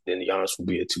finals, then Giannis will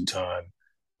be a two-time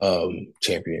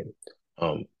champion.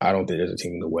 I don't think there's a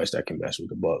team in the West that can mess with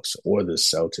the Bucks or the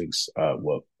Celtics.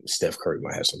 Well, Steph Curry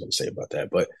might have something to say about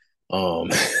that, but um,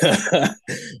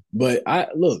 but I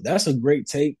look, that's a great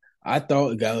take. I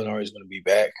thought Gallinari is going to be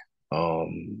back.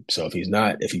 So if he's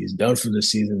not, if he's done for the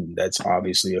season, that's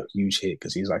obviously a huge hit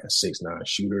because he's like a 6'9"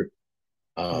 shooter.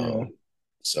 Yeah. Um,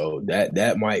 so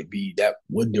that might be that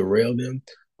would derail them.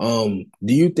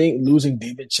 Do you think losing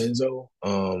DiVincenzo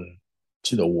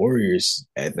to the Warriors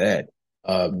at that,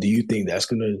 do you think that's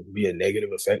gonna be a negative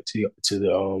effect to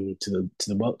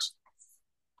the Bucks?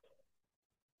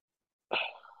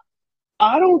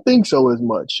 I don't think so as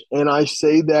much. And I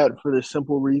say that for the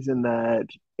simple reason that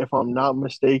if I'm not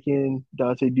mistaken,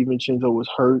 Dante DiVincenzo was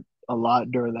hurt a lot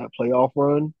during that playoff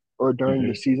run or during the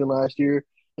Mm-hmm. season last year.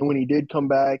 And when he did come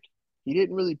back, he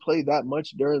didn't really play that much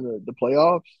during the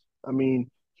playoffs. I mean,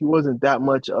 he wasn't that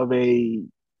much of a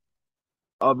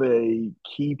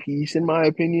key piece in my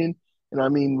opinion. And I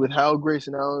mean, with how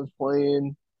Grayson Allen's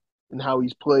playing and how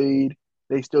he's played,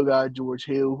 they still got George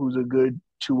Hill, who's a good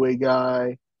 2 way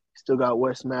guy. Still got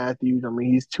Wes Matthews. I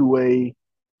mean, he's 2 way.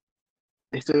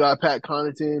 They still got Pat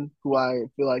Connaughton, who I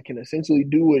feel like can essentially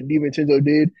do what DiVincenzo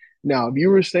did. Now, if you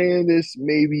were saying this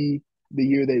maybe the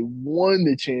year they won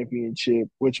the championship,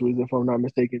 which was, if I'm not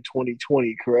mistaken,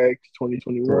 2020, correct? Correct.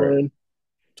 2021. Then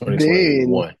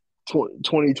 2021.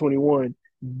 2021.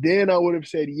 Then I would have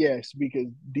said yes because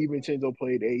DiVincenzo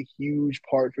played a huge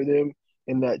part for them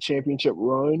in that championship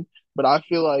run. But I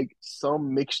feel like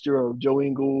some mixture of Joe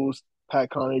Ingles, Pat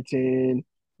Connaughton,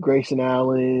 Grayson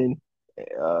Allen,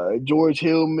 George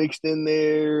Hill mixed in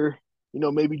there.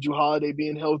 Maybe Drew Holiday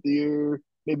being healthier,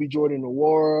 maybe Jordan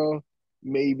Nwora,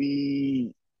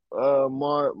 maybe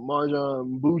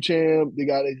Marjan Buchamp, the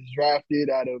guy that just drafted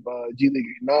out of G League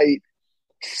Ignite.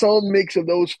 Some mix of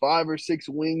those 5 or 6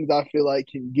 wings, I feel like,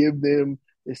 can give them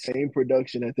the same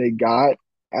production that they got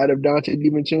out of Dante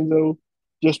DiVincenzo,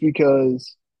 just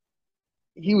because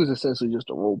he was essentially just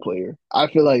a role player. I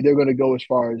feel like they're going to go as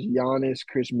far as Giannis,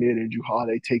 Chris Mid, and Drew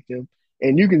Holiday take them,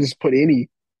 and you can just put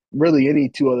really any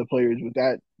 2 other players with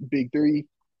that big three,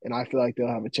 and I feel like they'll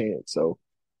have a chance. So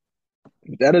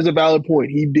that is a valid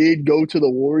point. He did go to the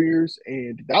Warriors,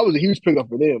 and that was a huge pickup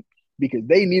for them because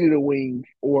they needed a wing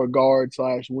or a guard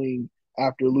slash wing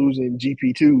after losing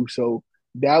GP2. So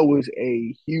that was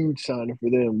a huge signing for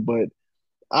them. But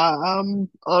I'm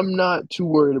not too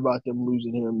worried about them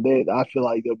losing him. I feel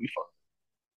like they'll be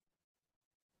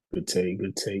Good take.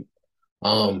 Good take.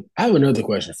 I have another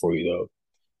question for you though.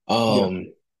 fine. Yeah.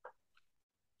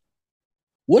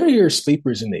 What are your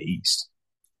sleepers in the East?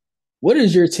 What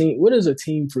is your team? What is a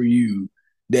team for you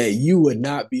that you would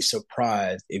not be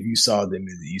surprised if you saw them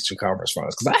in the Eastern Conference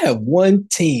Finals. Because I have one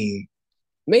team,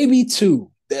 maybe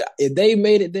two, that if they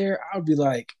made it there, I'd be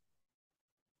like,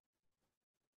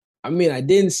 I mean, I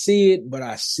didn't see it, but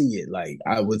I see it. Like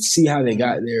I would see how they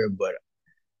got Mhm. there, but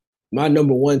my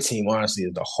number one team, honestly,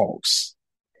 is the Hawks.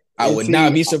 I And would not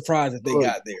see, be surprised if they look,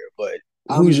 got there, but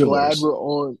who's yours?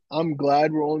 I'm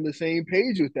glad we're on the same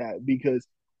page with that because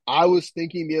I was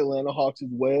thinking the Atlanta Hawks as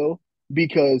well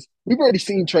because we've already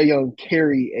seen Trae Young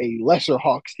carry a lesser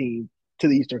Hawks team to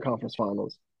the Eastern Conference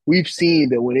Finals. We've seen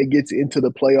that when it gets into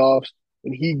the playoffs,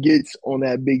 when he gets on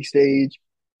that big stage,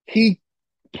 he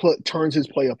turns his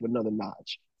play up another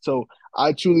notch. So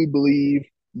I truly believe,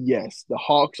 yes, the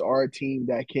Hawks are a team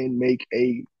that can make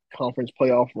a conference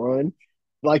playoff run.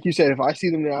 Like you said, if I see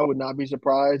them there, I would not be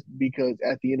surprised because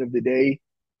at the end of the day,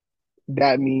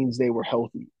 that means they were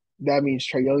healthy. That means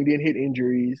Trae Young didn't hit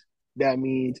injuries. That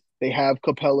means they have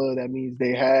Capella. That means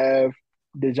they have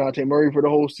DeJounte Murray for the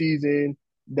whole season.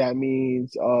 That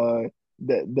means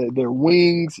that their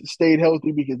wings stayed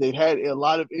healthy because they've had a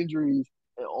lot of injuries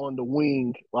on the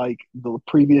wing like the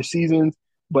previous seasons.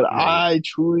 But Right. I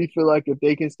truly feel like if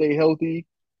they can stay healthy,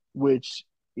 which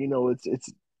it's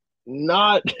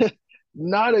not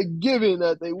not a given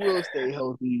that they will stay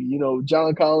healthy.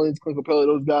 John Collins, Clint Capella,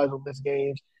 those guys will miss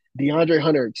games. DeAndre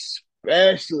Hunter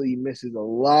especially misses a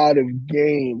lot of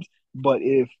games. But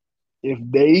if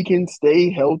they can stay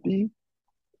healthy,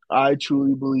 I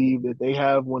truly believe that they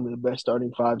have one of the best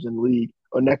starting fives in the league.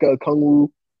 Onyeka Okongwu,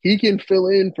 he can fill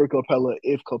in for Capella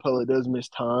if Capella does miss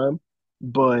time,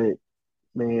 but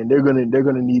man, they're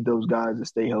gonna need those guys to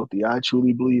stay healthy. I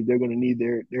truly believe they're gonna need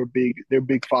their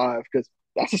big five because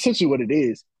that's essentially what it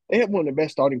is. They have one of the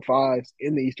best starting fives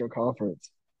in the Eastern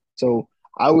Conference. So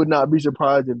I would not be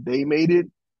surprised if they made it.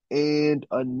 And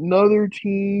another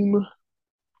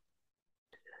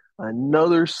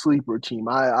sleeper team.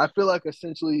 I feel like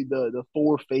essentially the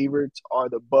four favorites are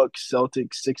the Bucks,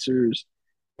 Celtics, Sixers,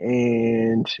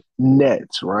 and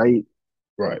Nets, right?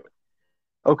 Right.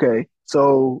 Okay,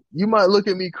 so you might look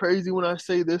at me crazy when I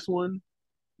say this one,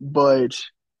 but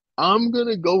I'm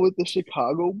gonna go with the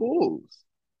Chicago Bulls.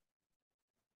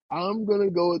 I'm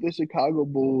gonna go with the Chicago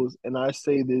Bulls, and I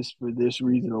say this for this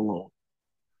reason alone.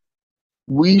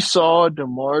 We saw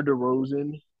DeMar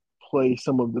DeRozan play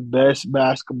some of the best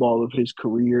basketball of his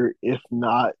career, if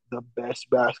not the best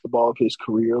basketball of his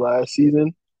career last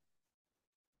season.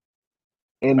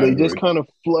 And I they just agree. kind of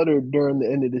fluttered during the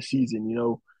end of the season.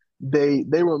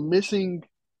 They were missing.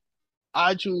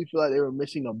 I truly feel like they were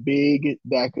missing a big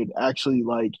that could actually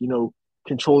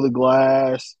control the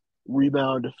glass,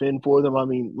 rebound, defend for them. I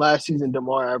mean, last season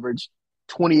DeMar averaged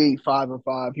 28, 5 and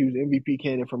 5. He was MVP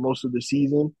candidate for most of the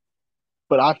season.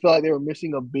 But I feel like they were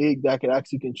missing a big that could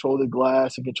actually control the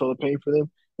glass and control the paint for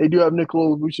them. They do have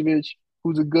Nikola Vucevic,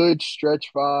 who's a good stretch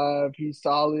five. He's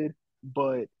solid,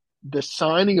 but the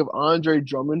signing of Andre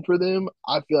Drummond for them,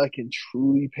 I feel like can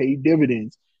truly pay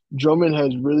dividends. Drummond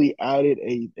has really added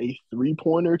a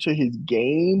 3-pointer to his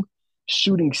game,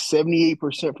 shooting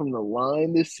 78% from the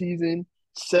line this season,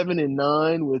 7 and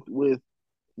 9 with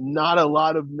not a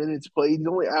lot of minutes played. He's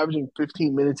only averaging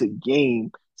 15 minutes a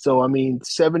game. So I mean,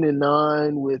 7 and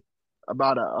 9 with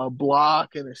about a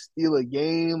block and a steal a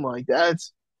game, like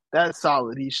that's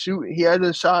solid. He's shooting. He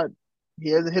hasn't shot.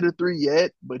 He hasn't hit a three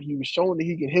yet, but he was showing that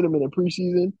he can hit them in the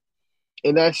preseason.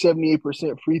 And that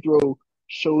 78% free throw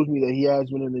shows me that he has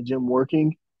been in the gym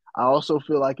working. I also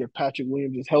feel like if Patrick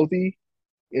Williams is healthy,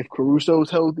 if Caruso's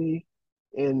healthy,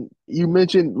 and you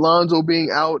mentioned Lonzo being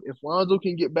out, if Lonzo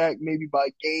can get back maybe by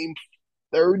game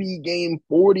 30, game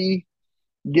 40,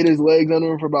 get his legs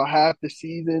under him for about half the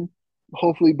season,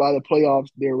 hopefully by the playoffs,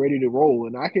 they're ready to roll.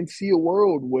 And I can see a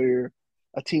world where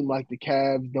a team like the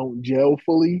Cavs don't gel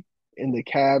fully and the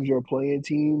Cavs are a playing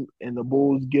team and the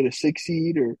Bulls get a 6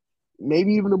 seed or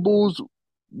maybe even the Bulls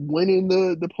winning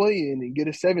the play in and get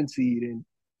a 7 seed. And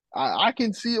I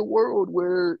can see a world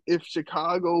where if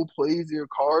Chicago plays their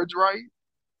cards right,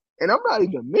 and I'm not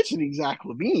even mentioning Zach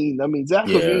LaVine. I mean, Zach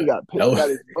Yeah. LaVine got That got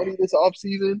his money this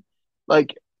offseason.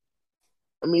 Like,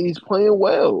 I mean, he's playing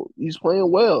well. He's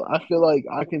playing well. I feel like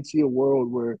I can see a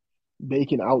world where they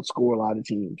can outscore a lot of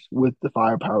teams with the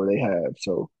firepower they have.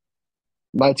 So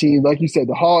my team, like you said,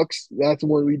 the Hawks, that's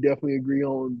one we definitely agree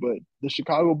on. But the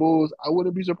Chicago Bulls, I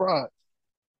wouldn't be surprised.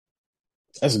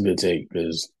 that's a good take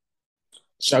because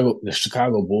the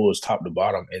Chicago Bulls, top to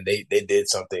bottom, and they did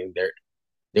something.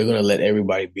 They're gonna let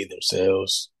everybody be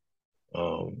themselves.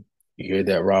 You hear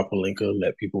that, Rob Pelinka?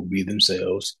 Let people be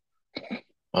themselves.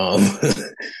 Um,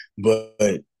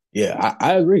 but yeah,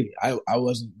 I agree. I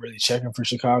wasn't really checking for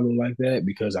Chicago like that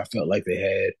because I felt like they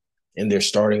had in their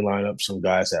starting lineup some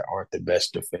guys that aren't the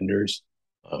best defenders.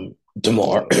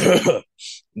 DeMar, Yeah.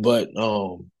 but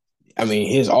I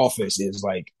mean his offense is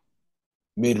like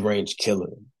mid range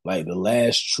killer, like the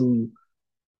last true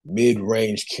mid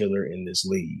range killer in this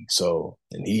league. So,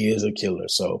 and he is a killer.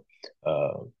 So,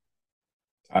 uh,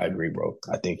 I agree, bro.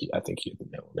 I think you hit the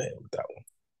nail on the head with that one.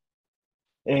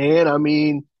 And I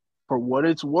mean, for what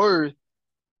it's worth,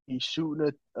 he's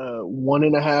shooting a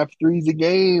 1.5 threes a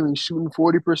game. He's shooting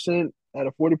 40% at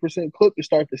a 40% clip to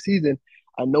start the season.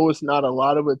 I know it's not a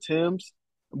lot of attempts,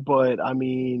 but I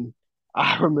mean,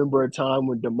 I remember a time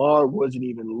when DeMar wasn't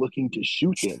even looking to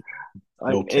shoot them.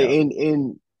 Like No cap.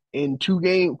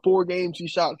 in 4 games, he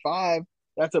shot five.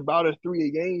 That's about a three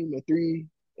a game, a three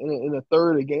in a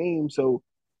third a game. So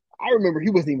I remember he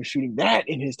wasn't even shooting that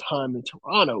in his time in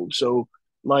Toronto. So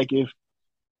like if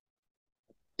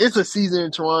it's a season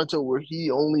in Toronto where he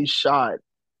only shot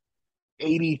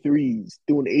 83s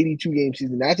through an 82 game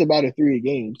season, that's about a three a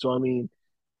game. So I mean,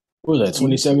 What was that?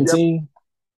 you see that? 2017.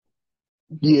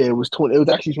 Yeah, it was 20. It was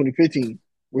actually 2015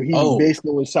 where he Oh,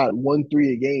 basically only shot one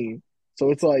three a game. So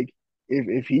it's like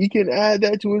if he can add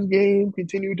that to his game,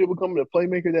 continue to become the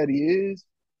playmaker that he is,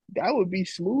 that would be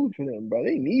smooth for them, bro.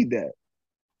 They need that.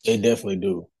 they definitely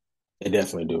do. They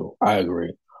definitely do. I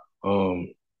agree.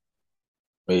 Um,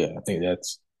 but yeah, I think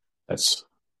that's that's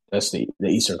the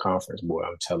Eastern Conference, boy.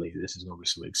 I'm telling you, this is gonna be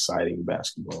some exciting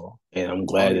basketball, and I'm Oh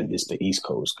glad yeah. that it's the East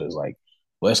Coast because like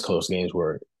West Coast games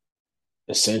were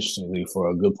essentially for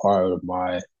a good part of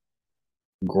my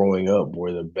growing up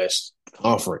were the best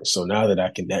conference. So now that I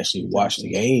can actually watch the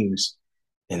Exactly. games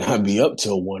and not be up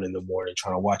till 1 in the morning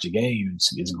trying to watch a game,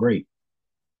 it's great.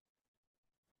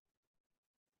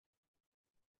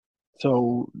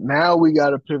 So now we got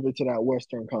to pivot to that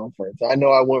Western Conference. I know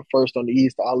I went first on the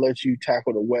East. I'll let you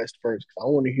tackle the West first because I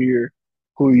want to hear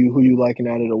who you liking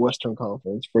out of the Western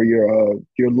Conference for your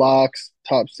locks,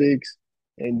 top six,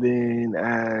 and then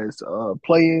as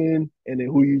play in, and then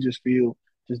who you just feel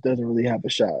just doesn't really have a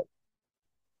shot.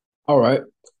 All right.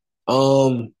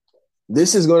 Um,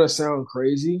 this is gonna sound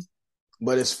crazy,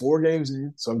 but it's 4 games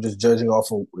in, so I'm just judging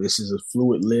off of this is a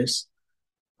fluid list.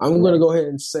 I'm gonna Right. go ahead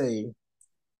and say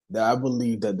that I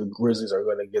believe that the Grizzlies are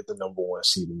gonna get the number one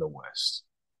seed in the West.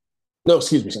 No,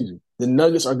 Okay. excuse me. The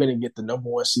Nuggets are gonna get the number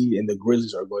one seed, and the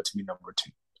Grizzlies are going to be number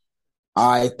two.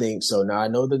 I think so. Now I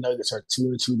know the Nuggets are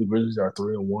 2-2, the Grizzlies are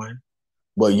 3-1,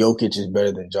 but Jokic is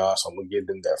better than Josh, so I'm gonna give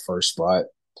them that first spot.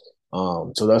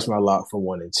 So that's my lock for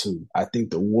 1 and 2. I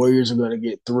think the Warriors are gonna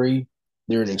get three.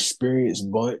 They're an experienced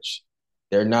bunch.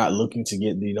 They're not looking to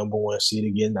get the number one seed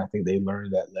again. I think they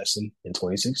learned that lesson in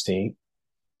 2016.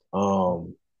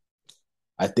 Um,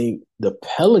 I think the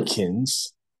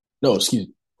Pelicans, no, excuse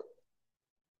me,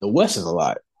 the West is a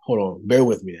lot. Hold on, bear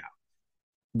with me now.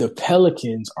 The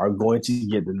Pelicans are going to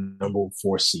get the number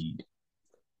four seed.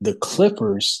 The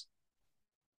Clippers,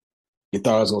 you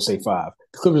thought I was going to say five.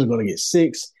 The Clippers are going to get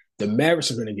six. The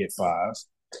Mavericks are going to get five.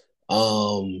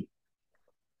 Um,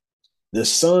 the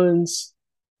Suns,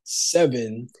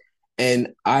 seven. And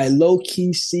I low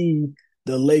key see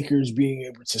the Lakers being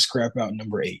able to scrap out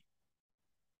number eight.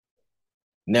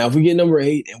 Now, if we get number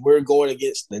eight and we're going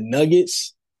against the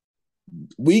Nuggets,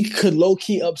 we could low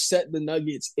key upset the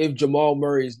Nuggets if Jamal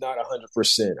Murray is not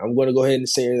 100%. I'm going to go ahead and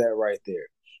say that right there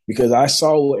because I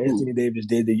saw what Ooh. Anthony Davis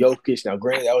did to Jokic. Now,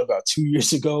 granted, that was about 2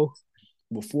 years ago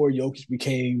before Jokic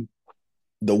became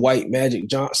the White Magic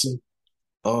Johnson.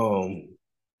 Um,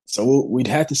 so we'd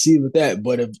have to see with that.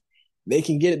 But if they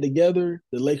can get it together,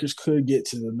 the Lakers could get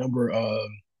to the number.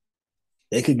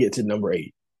 They could get to number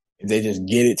eight if they just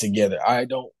get it together. I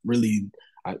don't really.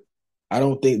 I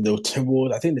don't think the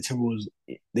Timberwolves. I think the Timberwolves.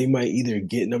 They might either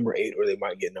get number eight or they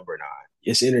might get number nine.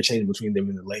 It's interchange between them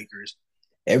and the Lakers.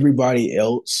 Everybody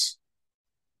else,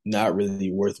 not really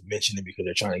worth mentioning because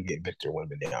they're trying to get Victor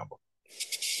Wembanyama.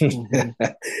 Mm-hmm.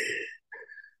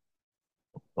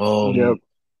 Yep. um,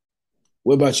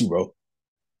 what about you, bro?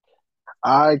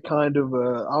 I kind of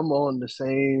I'm on the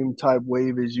same type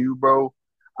wave as you, bro.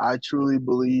 I truly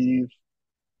believe.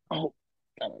 Oh,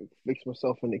 gotta fix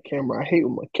myself in the camera. I hate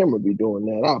when my camera be doing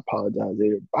that. I apologize,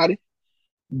 everybody.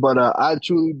 But I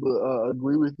truly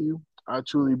agree with you. I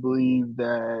truly believe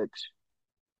that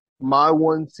my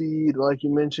one seed, like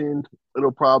you mentioned,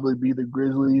 it'll probably be the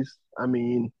Grizzlies. I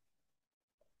mean,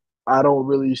 I don't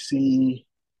really see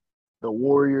the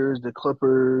Warriors, the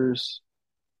Clippers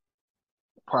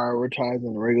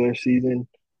prioritizing the regular season.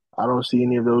 I don't see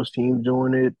any of those teams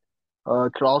doing it.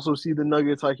 Could also see the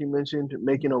Nuggets, like you mentioned,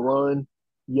 making a run.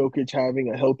 Jokic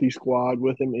having a healthy squad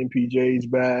with him. MPJ's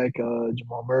back.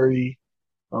 Jamal Murray.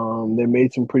 They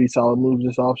made some pretty solid moves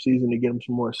this offseason to get him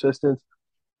some more assistance.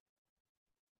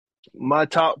 My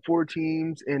top four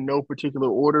teams in no particular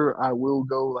order. I will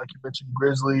go, like you mentioned,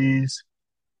 Grizzlies.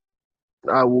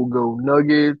 I will go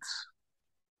Nuggets.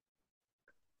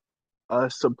 A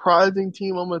surprising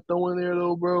team I'm gonna throw in there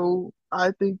though, bro.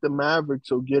 I think the Mavericks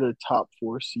will get a top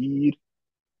four seed.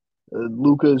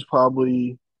 Luka is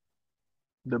probably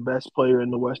the best player in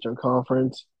the Western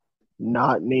Conference,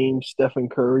 not named Stephen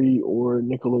Curry or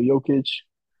Nikola Jokic.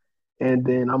 And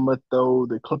then I'm gonna throw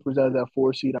the Clippers as that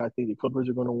four seed. I think the Clippers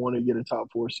are gonna want to get a top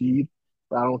four seed,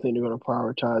 but I don't think they're gonna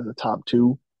prioritize the top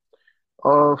two.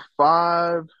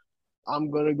 Five,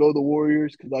 I'm gonna go the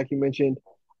Warriors because, like you mentioned,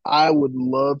 I would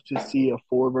love to see a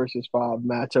 4 versus 5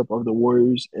 matchup of the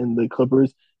Warriors and the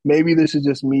Clippers. Maybe this is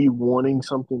just me wanting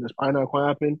something that's probably not going to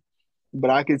happen,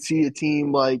 but I could see a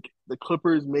team like the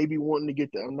Clippers maybe wanting to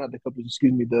get the not the Clippers,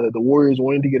 excuse me, the Warriors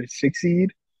wanting to get a 6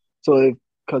 seed. So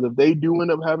if they do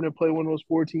end up having to play one of those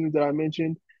four teams that I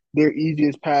mentioned, their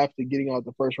easiest path to getting out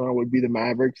the first round would be the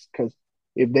Mavericks because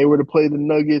if they were to play the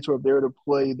Nuggets or if they were to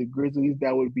play the Grizzlies,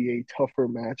 that would be a tougher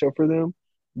matchup for them.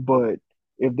 But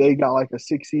if they got like a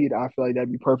 6 seed, I feel like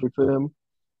that'd be perfect for them.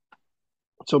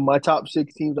 So my top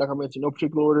six teams, like I mentioned, no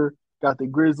particular order, got the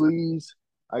Grizzlies,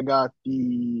 I got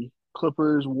the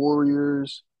Clippers,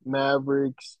 Warriors,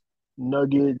 Mavericks,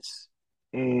 Nuggets,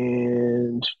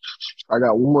 and I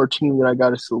got one more team that I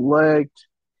got to select.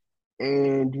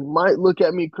 And you might look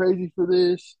at me crazy for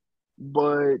this,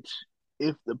 but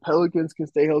if the Pelicans can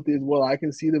stay healthy as well, I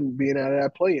can see them being out of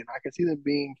that play-in. I can see them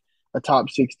being a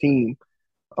top 16.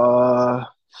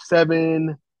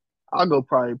 Seven, I'll go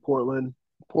probably Portland.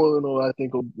 Portland, I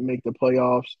think, will make the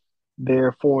playoffs.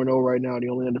 They're 4-0 right now, the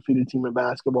only undefeated team in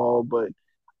basketball, but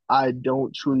I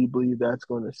don't truly believe that's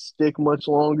going to stick much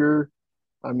longer.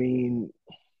 I mean,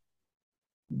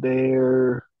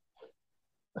 they're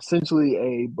essentially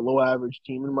a below average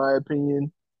team, in my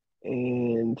opinion.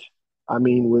 And I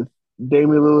mean, with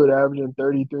Damian Lillard averaging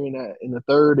 33 in the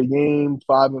third a game,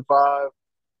 5 and 5,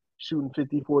 shooting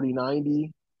 50, 40,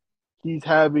 90, he's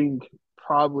having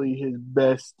probably his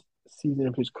best season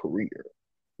of his career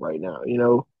right now.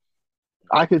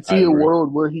 I could I see a agree.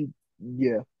 world where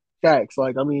yeah, facts.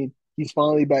 Like, I mean, he's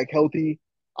finally back healthy.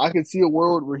 I could see a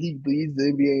world where he leads the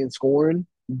NBA in scoring,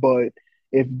 but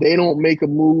if they don't make a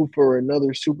move for another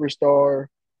superstar,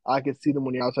 I could see them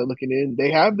on the outside looking in.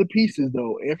 They have the pieces,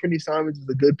 though. Anthony Simons is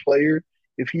a good player.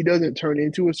 If he doesn't turn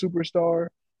into a superstar,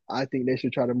 I think they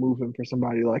should try to move him for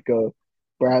somebody like a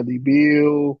Bradley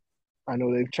Beal. I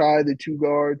know they've tried the two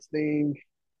guards thing,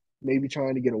 maybe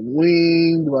trying to get a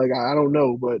wing. Like, I don't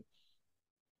know, but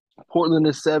Portland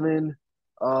is seven.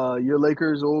 Your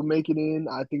Lakers will make it in.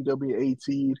 I think they'll be an 8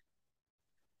 seed.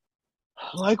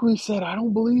 Like we said, I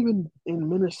don't believe in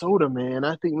Minnesota, man.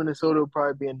 I think Minnesota will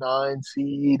probably be a 9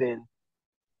 seed and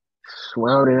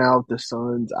rounding out the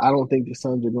Suns. I don't think the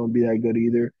Suns are going to be that good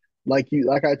either. Like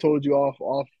I told you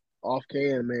off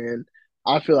cam, man.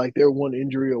 I feel like they're one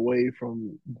injury away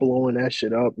from blowing that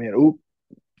shit up, man. Oop,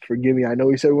 forgive me. I know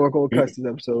we said we weren't going to You're, cuss this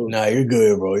episode. nah, you're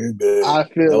good, bro. You're good. I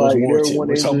feel That was like they're warranted. one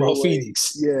We're talking injury about away.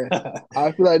 Phoenix. Yeah,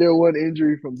 I feel like they're one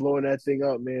injury from blowing that thing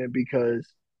up, man,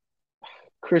 because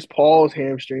Chris Paul's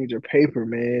hamstrings are paper,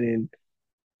 man. And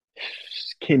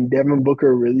can Devin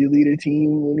Booker really lead a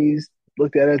team when he's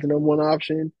looked at as the number one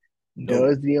option? No,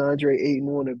 Does DeAndre Ayton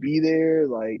want to be there?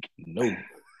 Like, no.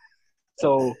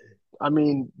 so, I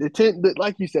mean,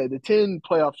 like you said, the 10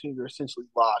 playoff teams are essentially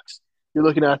locks. You're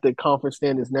looking at the conference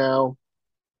standings now.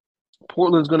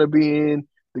 Portland's going to be in.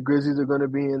 The Grizzlies are going to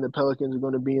be in. The Pelicans are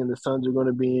going to be in. The Suns are going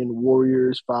to be in.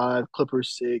 Warriors 5,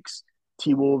 Clippers 6,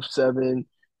 T Wolves 7,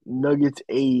 Nuggets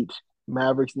 8,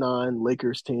 Mavericks 9,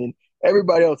 Lakers 10.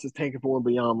 Everybody else is tanking for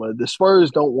Wembanyama. The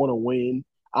Spurs don't want to win.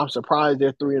 I'm surprised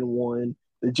they're 3-1.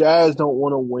 The Jazz don't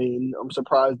want to win. I'm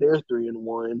surprised they're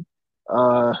 3-1.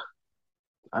 Uh,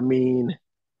 I mean,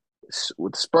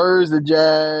 with Spurs, the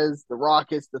Jazz, the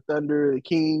Rockets, the Thunder, the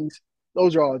Kings,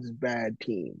 those are all just bad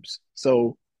teams.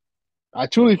 So I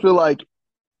truly feel like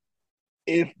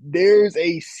if there's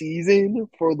a season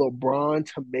for LeBron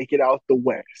to make it out the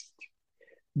West,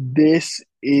 this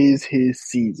is his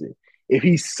season. If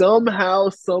he somehow,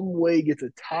 some way gets a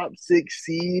top 6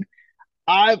 seed,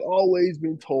 I've always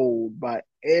been told by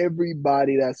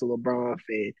everybody that's a LeBron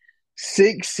fan,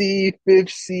 6 seed, 5th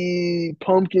seed,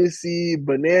 pumpkin seed,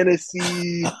 banana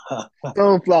seed,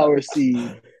 sunflower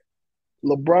seed,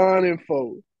 LeBron and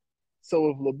foe. So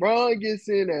if LeBron gets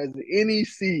in as any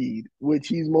seed, which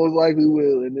he's most likely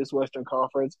will in this Western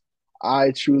Conference,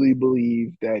 I truly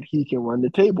believe that he can run the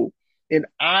table. And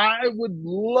I would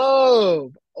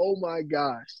love, oh my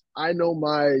gosh, I know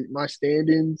my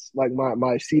standings, like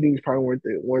my seedings probably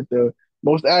weren't the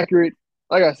most accurate.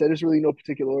 like I said, there's really no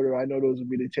particular order. I know those would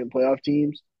be the 10 playoff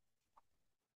teams.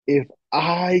 If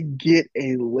I get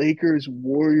a Lakers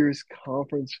Warriors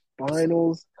conference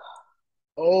finals,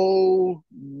 oh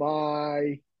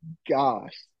my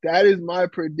gosh. That is my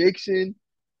prediction.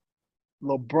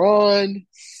 LeBron,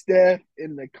 Steph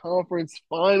in the conference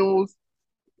finals.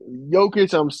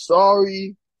 Jokic, I'm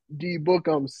sorry. D Book,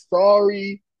 I'm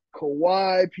sorry.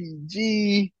 Kawhi,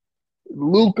 PG,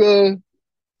 Luca,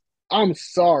 I'm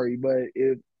sorry, but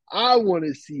if I want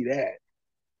to see that,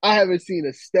 I haven't seen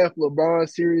a Steph LeBron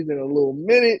series in a little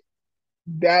minute.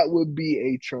 That would be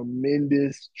a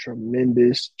tremendous,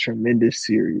 tremendous, tremendous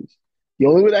series. The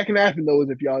only way that can happen though is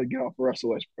if y'all get off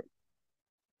Russell Westbrook.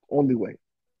 Only way.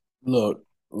 Look,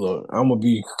 look, I'm gonna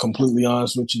be completely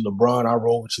honest with you, LeBron. I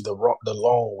roll with you the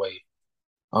long way.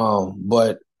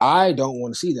 But I don't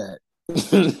want to see that.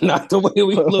 Not the way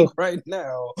we look right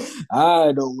now.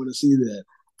 I don't want to see that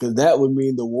because that would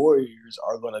mean the Warriors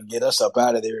are gonna get us up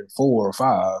out of there in 4 or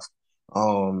 5.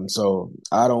 So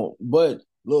I don't. But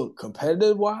look,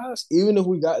 competitive wise, even if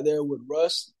we got there with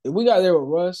Russ, if we got there with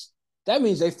Russ, that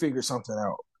means they figured something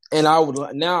out. And I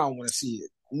would now I want to see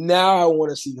it. Now I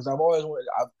want to see because I've always wanted.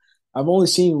 I've only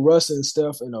seen Russ and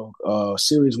Steph in a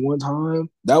series one time.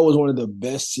 That was one of the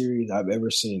best series I've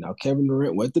ever seen. Now Kevin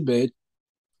Durant went to bed.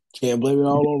 Can't blame it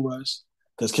all on Russ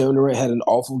because Kevin Durant had an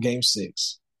awful game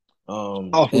 6.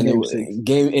 Awful And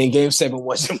game 6. game 7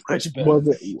 wasn't much better.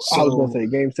 Wasn't I was gonna So say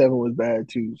game 7 was bad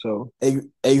too. So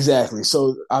exactly.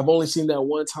 So I've only seen that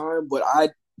one time, but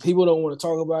people don't want to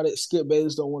talk about it. Skip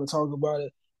Bayless don't want to talk about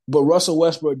it. But Russell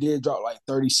Westbrook did drop like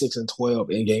 36 and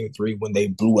 12 in game 3 when they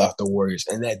blew out the Warriors.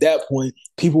 And at that point,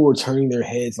 people were turning their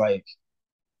heads like,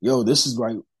 yo, this is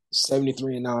like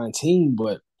 73 and 19,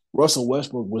 but Russell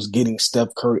Westbrook was getting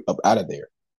Steph Curry up out of there.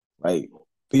 Like,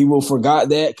 people forgot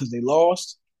that because they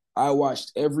lost. I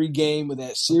watched every game of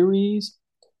that series,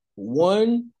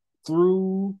 1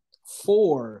 through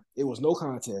 4. It was no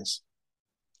contest.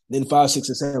 Then 5, 6,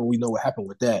 and 7, we know what happened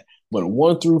with that. But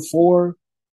 1 through 4,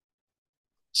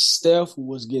 Steph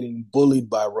was getting bullied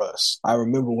by Russ. I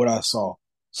remember what I saw.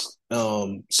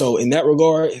 So in that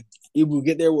regard, if we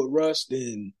get there with Russ,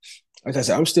 then like I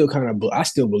said, I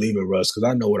still believe in Russ because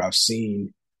I know what I've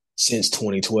seen since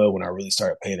 2012 when I really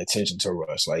started paying attention to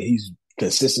Russ. Like he's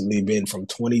consistently been from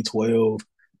 2012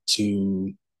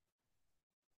 to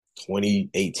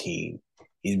 2018.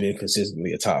 He's been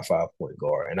consistently a top 5 point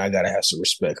guard, and I gotta have some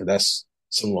respect because that's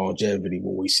some longevity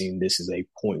when we seen this as a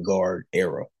point guard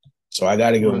era. So I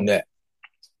gotta give him right.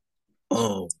 that.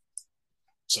 Um,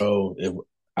 so if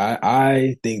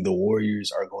I think the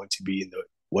Warriors are going to be in the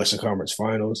Western Conference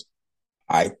Finals.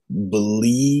 I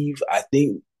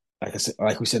think, like I said,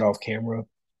 like we said off camera,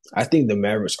 I think the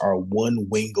Mavericks are one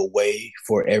wing away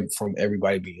from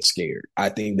everybody being scared. I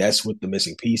think that's what the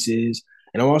missing piece is.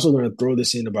 And I'm also going to throw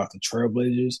this in about the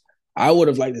Trailblazers. I would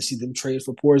have liked to see them trade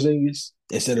for Porzingis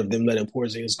instead of them letting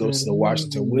Porzingis go to the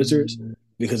Washington Wizards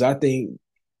because I think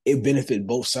it benefited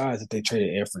both sides if they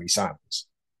traded Anthony Simons.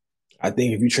 I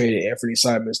think if you traded Anthony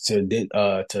Simons to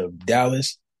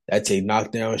Dallas, that's a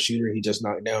knockdown shooter. He just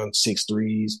knocked down 6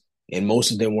 threes, and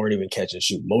most of them weren't even catch and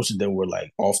shoot. Most of them were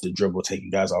like off the dribble,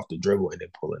 taking guys off the dribble and then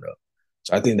pulling up.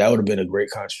 So I think that would have been a great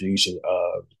contribution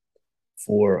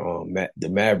for the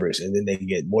Mavericks, and then they can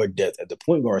get more depth at the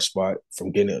point guard spot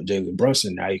from getting Jalen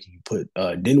Brunson. Now you can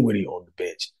put Dinwiddie on the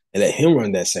bench and let him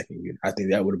run that second unit. I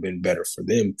think that would have been better for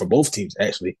them, for both teams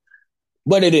actually,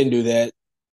 but they didn't do that.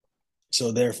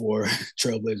 So therefore,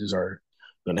 Trailblazers are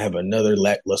going to have another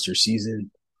lackluster season.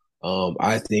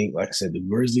 I think, like I said, the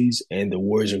Grizzlies and the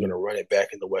Warriors are going to run it back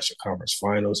in the Western Conference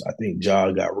Finals. I think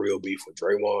Ja got real beef with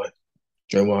Draymond.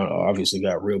 Draymond obviously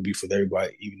got real beef with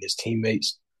everybody, even his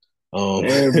teammates.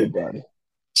 Everybody.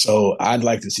 So I'd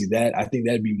like to see that. I think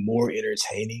that'd be more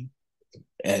entertaining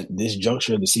at this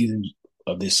juncture of the season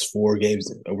of this 4 games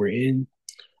that we're in.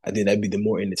 I think that'd be the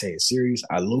more entertaining series.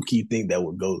 I low-key think that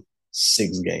would go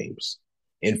 6 games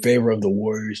in favor of the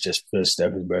Warriors just because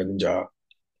Steph is better than Ja.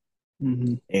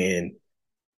 Mm-hmm. And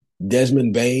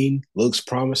Desmond Bane looks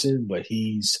promising, but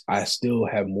I still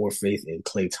have more faith in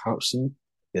Klay Thompson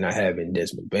than I have in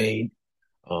Desmond Bane.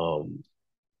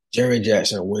 Jaren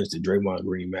Jackson wins the Draymond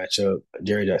Green matchup.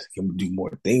 Jaren Jackson can do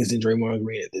more things than Draymond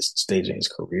Green at this stage in his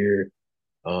career.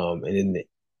 And then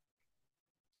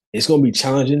it's going to be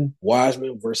challenging.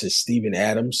 Wiseman versus Steven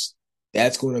Adams.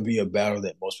 That's going to be a battle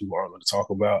that most people aren't going to talk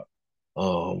about.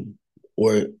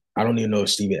 Or I don't even know if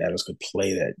Steven Adams could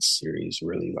play that series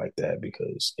really like that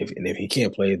because if he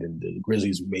can't play, then the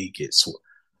Grizzlies may get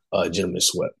gentleman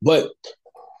swept. But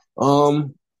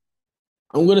I'm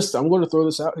gonna throw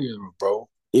this out here, bro.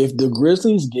 If the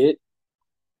Grizzlies get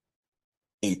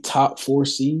a top 4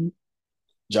 seed,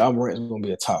 Ja Morant is going to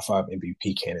be a top 5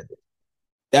 MVP candidate.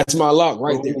 That's my lock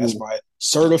right there. That's Oh, my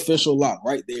certificial lock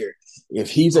right there. okay,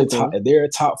 If they're a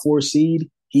top 4 seed,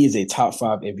 he is a top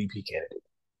 5 MVP candidate.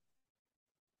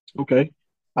 okay.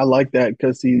 I like that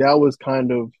because see, that was kind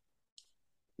of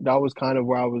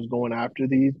where I was going after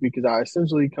these because I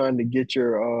essentially kind of get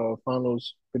your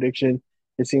finals prediction.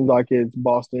 It seems like it's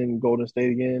Boston, Golden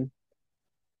State again.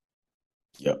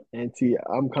 Yep. And see,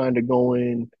 I'm kind of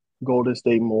going Golden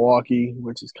State, Milwaukee,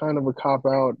 which is kind of a cop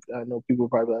out. I know people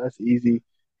probably like, that's easy.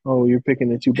 Oh, you're picking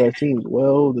the two best teams.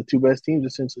 Well, the two best teams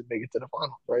essentially make it to the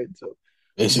finals, right? So, but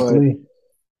Basically,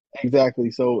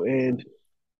 exactly. So, and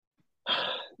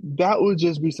that would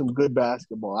just be some good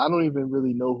basketball. I don't even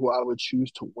really know who I would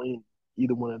choose to win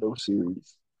either one of those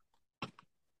series.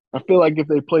 I feel like if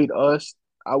they played us,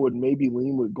 I would maybe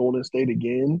lean with Golden State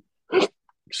again.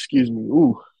 Excuse me.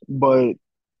 Ooh, but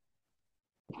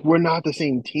we're not the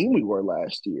same team we were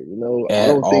last year. You know, I at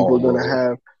don't think we're all, gonna bro.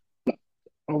 have.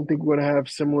 I don't think we're gonna have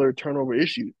similar turnover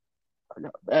issues. I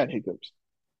got bad hiccups.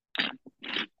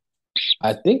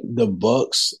 I think the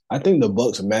Bucks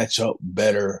match up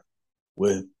better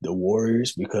with the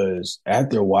Warriors because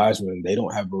after Wiseman, they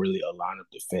don't have really a line of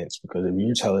defense. Because if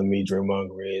you're telling me Draymond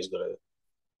Green is gonna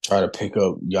try to pick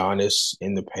up Giannis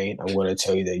in the paint, I'm gonna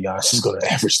tell you that Giannis is gonna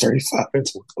average 35 and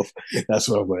 12. That's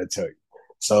what I'm gonna tell you.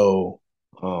 So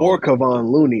Or um Kevon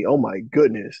Looney. Oh my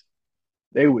goodness,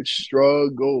 they would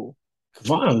struggle.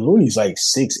 Kevon Looney's like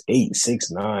 6'8",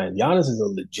 6'9". Giannis is a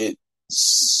legit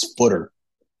footer.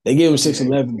 They gave him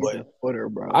Yeah, 6'11", he's but a footer, I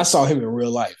bro. saw him in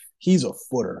real life. He's a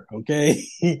footer, okay?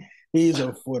 He's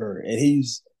a footer, and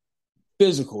he's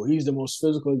physical. He's the most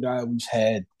physical guy we've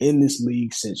had in this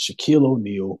league since Shaquille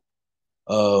O'Neal.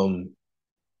 Um,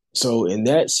 so in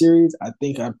that series, I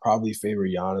think I'd probably favor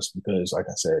Giannis because, like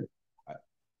I said,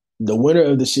 the winner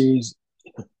of the series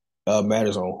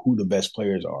matters on who the best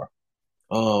players are.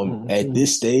 At Mm-hmm.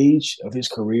 this stage of his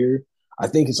career, I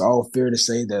think it's all fair to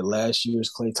say that last year's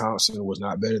Klay Thompson was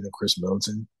not better than Chris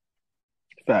Middleton.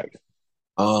 Fact.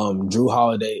 Drew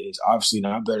Holiday is obviously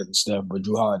not better than Steph, but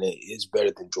Drew Holiday is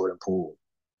better than Jordan Poole,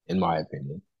 in my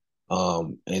opinion.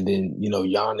 And then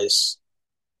Giannis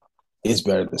is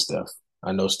better than Steph.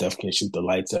 I know Steph can shoot the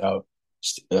lights out.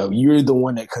 You're the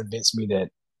one that convinced me that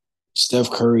Steph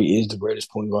Curry is the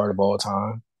greatest point guard of all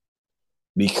time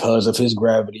because of his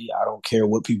gravity. I don't care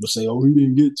what people say. Oh, he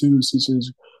didn't get to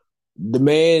this. The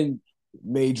man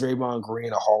made Draymond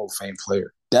Green a Hall of Fame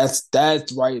player. That's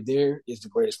right there is the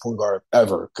greatest point guard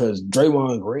ever. Because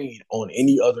Draymond Green on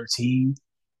any other team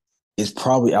is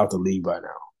probably out the league by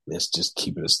now. Let's just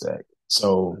keep it a stack.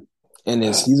 So, and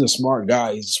he's a smart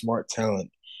guy. He's a smart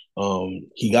talent.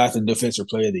 He got the Defensive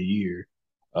Player of the Year.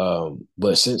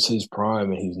 But since his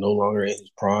prime, and he's no longer in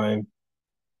his prime,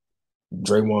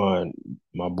 Draymond,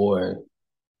 my boy,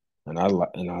 and I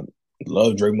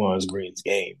love Draymond Green's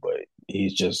game, but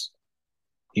he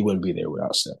wouldn't be there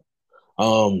without Steph.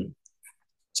 Um,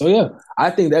 so yeah, I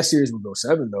think that series will go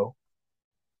 7 though.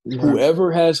 Yeah.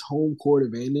 Whoever has home court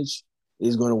advantage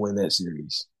is going to win that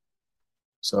series.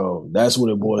 So that's what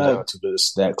it boils That down to.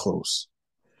 It's that close.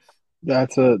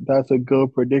 that's a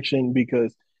good prediction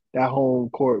because that home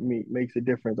court makes a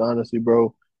difference, honestly,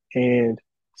 bro. And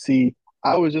see,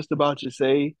 I was just about to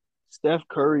say Steph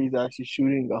Curry is actually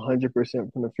shooting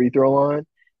 100% from the free throw line,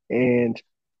 and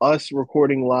us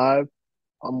recording live,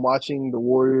 I'm watching the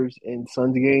Warriors and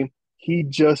Suns game. He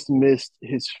just missed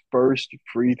his first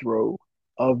free throw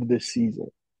of the season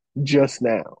just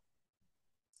now.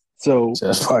 So So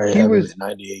that's probably he having was at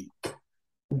 98.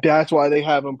 that's why they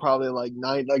have him probably like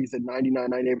you said,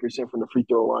 99% from the free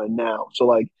throw line now. So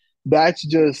like that's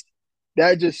just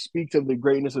that just speaks of the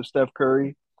greatness of Steph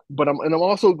Curry. But I'm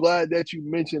also glad that you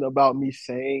mentioned about me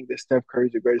saying that Steph Curry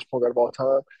is the greatest point guard of all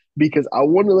time because I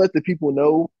want to let the people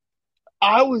know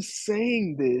I was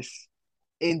saying this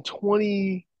in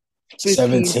 2015,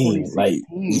 17. Like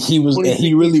 2016, he was, and he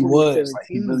 2016, really was. Like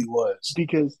he 2017 really was.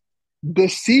 because the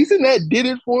season that did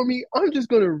it for me, I'm just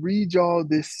going to read y'all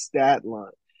this stat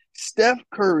line. Steph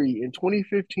Curry in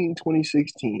 2015,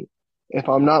 2016, if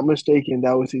I'm not mistaken,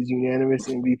 that was his unanimous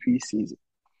MVP season.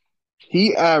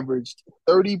 He averaged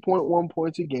 30.1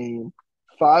 points a game,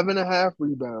 5.5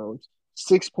 rebounds,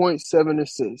 6.7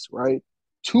 assists, right?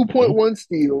 Mm-hmm. 2.1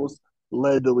 steals,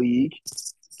 led the league,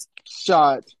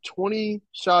 shot 20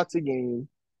 shots a game,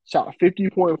 shot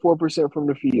 50.4% from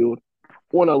the field.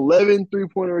 On 11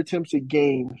 three-pointer attempts a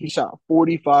game, he shot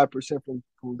 45%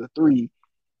 from the three.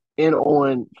 And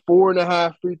on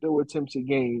 4.5 free throw attempts a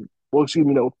game, well, excuse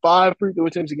me, no, 5 free throw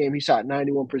attempts a game, he shot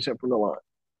 91% from the line.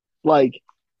 Like,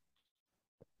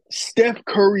 Steph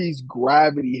Curry's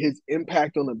gravity, his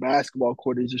impact on the basketball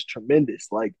court is just tremendous.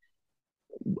 Like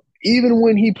even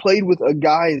when he played with a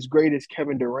guy as great as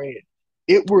Kevin Durant,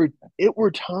 it were it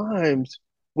were times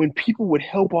when people would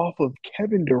help off of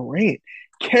Kevin Durant.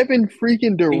 Kevin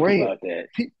freaking Think Durant. about that.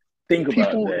 Pe- Think about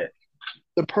People, that.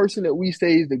 the person that we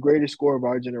say is the greatest scorer of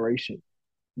our generation,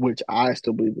 which I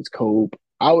still believe is Kobe.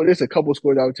 There's a couple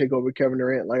scores I would take over Kevin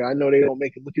Durant. Like I know they don't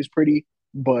make it look as pretty,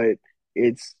 but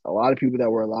it's a lot of people that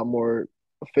were a lot more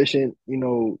efficient.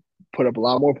 Put up a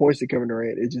lot more points than Kevin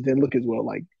Durant. It just didn't look as well.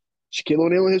 Like Shaquille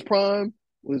O'Neal in his prime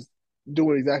was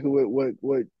doing exactly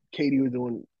what KD was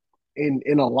doing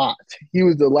in a lot. He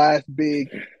was the last big.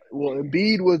 Well,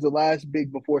 Embiid was the last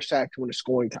big before Shaq to win a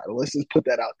scoring title. Let's just put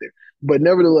that out there. But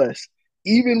nevertheless,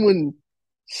 even when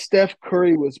Steph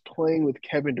Curry was playing with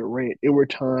Kevin Durant, it were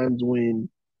times when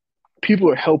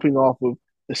people are helping off of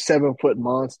the 7 foot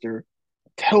monster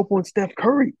to help on Steph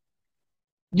Curry.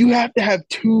 You have to have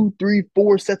two, three,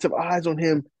 four sets of eyes on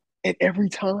him. And every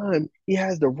time he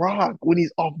has the rock when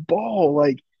he's off ball,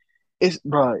 like it's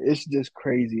just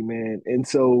crazy, man. And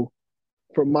so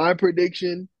for my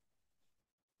prediction,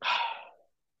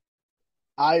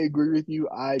 I agree with you.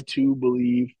 I too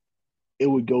believe it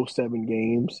would go 7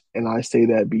 games. And I say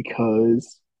that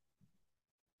because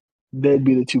they'd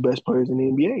be the two best players in the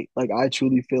NBA. Like I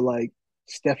truly feel like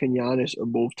Steph and Giannis are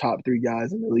both top 3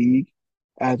 guys in the league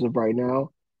as of right now.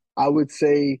 I would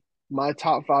say my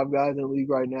top 5 guys in the league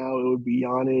right now, it would be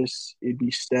Giannis, it'd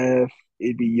be Steph,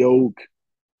 it'd be Yoke,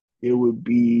 it would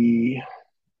be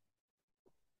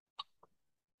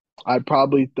I'd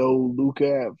probably throw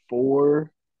Luka at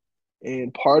 4.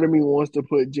 And part of me wants to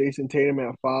put Jason Tatum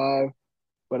at 5,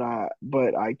 but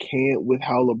I can't with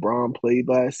how LeBron played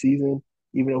last season.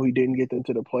 Even though he didn't get them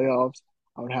to the playoffs,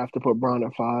 I would have to put Brown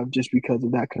at 5 just because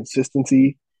of that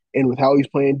consistency. And with how he's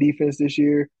playing defense this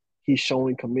year, he's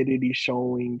showing committed. He's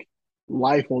showing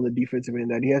life on the defensive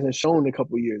end that he hasn't shown in a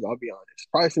couple of years. I'll be honest,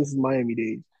 probably since his Miami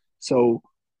days. So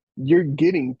you're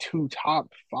getting two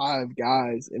top 5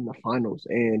 guys in the finals,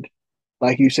 and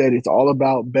like you said, it's all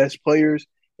about best players.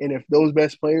 And if those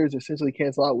best players essentially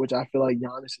cancel out, which I feel like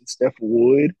Giannis and Steph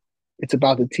would, it's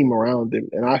about the team around them.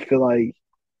 And I feel like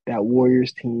that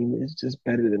Warriors team is just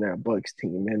better than that Bucks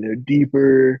team. And they're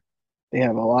deeper. They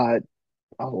have a lot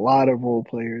of role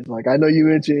players. Like I know you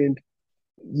mentioned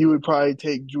you would probably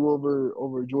take Drew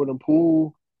over Jordan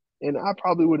Poole, and I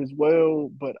probably would as well.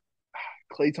 But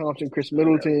Klay Thompson, Chris Not that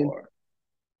Middleton, far.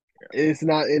 it's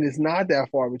not that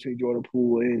far between Jordan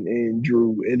Poole and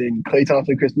Drew. And then Klay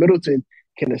Thompson, Chris Middleton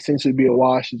can essentially be a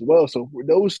wash as well. So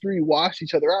those 3 wash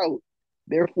each other out.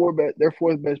 They're fourth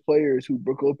best players who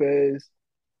Brook Lopez,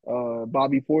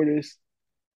 Bobby Portis.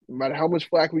 No matter how much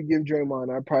flack we give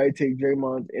Draymond, I'd probably take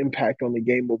Draymond's impact on the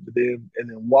game over them. And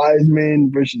then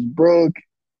Wiseman versus Brook.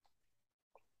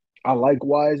 I like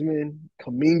Wiseman.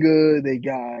 Kaminga, they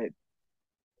got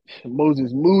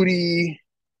Moses Moody.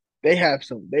 They have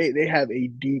a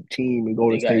deep team in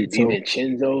Golden They got State. So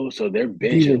DiVincenzo, so their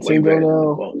bench is way DiVincenzo better than the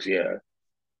now. Bucks. Yeah.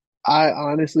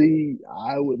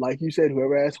 I would like you said,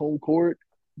 whoever has home court,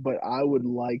 but I would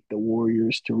like the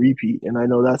Warriors to repeat. And I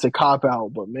know that's a cop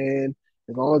out, but man,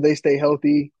 as long as they stay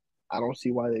healthy, I don't see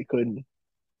why they couldn't.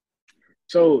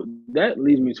 So that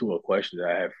leads me to a question that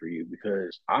I have for you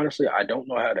because honestly, I don't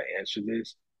know how to answer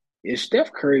this. If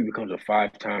Steph Curry becomes a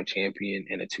 5-time champion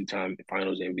and a 2-time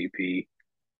Finals MVP,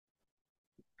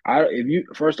 if you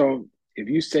first off, if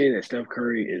you say that Steph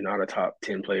Curry is not a top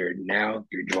 10 player now,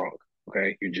 you're drunk.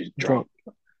 Okay, you're just drunk.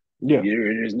 Drunk. Yeah.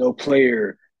 There's no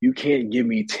player. You can't give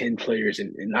me 10 players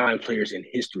and 9 players in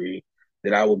history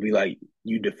that I will be like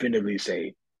you definitively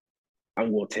say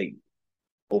I'm going to take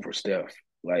over Steph.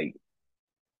 Like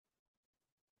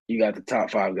you got the top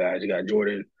 5 guys. You got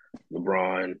Jordan,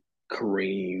 LeBron,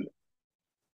 Kareem.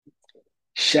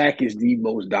 Shaq is the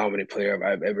most dominant player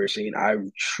I've ever seen. I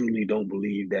truly don't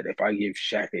believe that if I give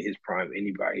Shaq at his prime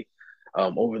anybody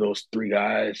over those 3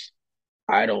 guys,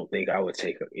 I don't think I would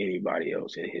take anybody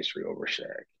else in history over Shaq.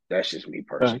 That's just me Right.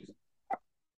 personally.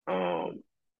 Um,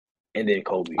 and then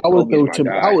Kobe. I would Kobe is throw my Tim.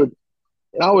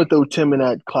 guy. I would throw Tim in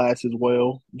that class as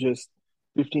well. Just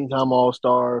 15-time All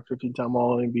Star, 15-time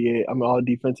All NBA. I'm All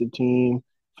Defensive Team,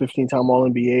 15-time All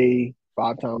NBA,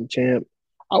 5-time champ.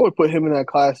 I would put him in that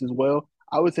class as well.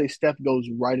 I would say Steph goes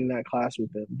right in that class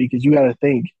with him because you got to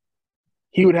think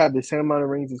he would have the same amount of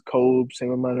rings as Kobe,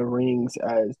 same amount of rings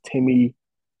as Timmy,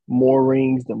 more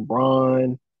rings than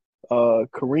Bron.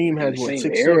 Kareem In has the what, same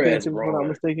 6 era as championships, if I'm not Braun.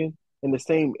 mistaken. In the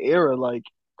same era, like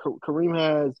Kareem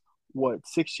has what,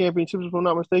 6 championships, if I'm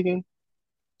not mistaken.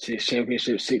 6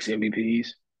 championships, 6 MVPs.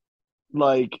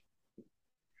 Like,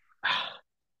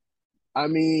 I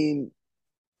mean,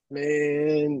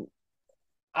 Man,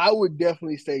 I would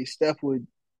definitely say Steph would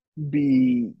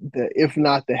be if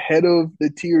not the head of the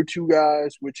tier two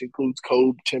guys, which includes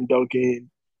Kobe, Tim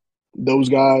Duncan, those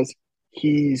guys.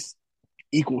 He's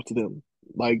equal to them.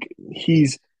 Like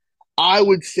I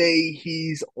would say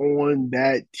he's on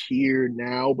that tier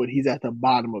now, but he's at the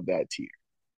bottom of that tier.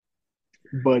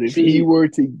 But if he See, were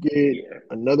to get yeah.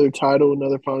 another title,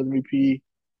 another Finals MVP,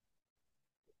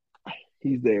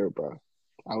 he's there, bro.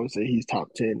 I would say he's top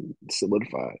 10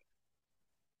 solidified.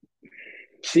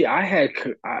 See,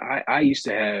 I used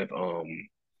to have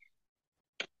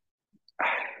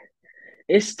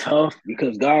it's tough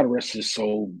because God rest his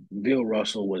soul, Bill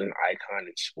Russell was an icon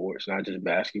in sports, not just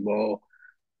basketball.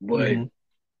 But Mm-hmm.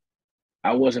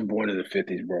 I wasn't born in the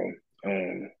 '50s, bro.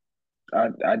 Um,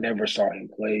 I never saw him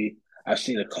play. I've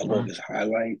seen a couple of his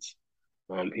highlights.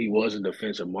 He was a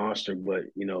defensive monster, but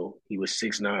he was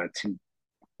 6'9",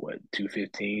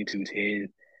 215, 210.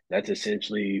 That's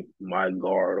essentially my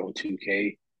guard on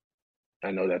 2K.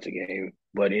 I know that's a game,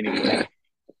 but anyway,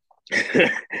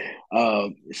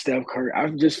 Steph Curry. I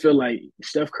just feel like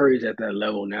Steph Curry is at that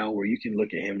level now where you can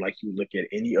look at him like you look at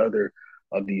any other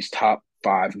of these top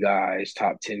 5 guys,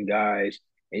 top 10 guys,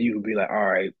 and you could be like, all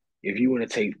right, if you want to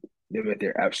take them at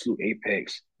their absolute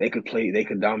apex, they could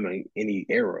dominate any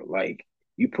era. Like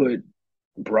you put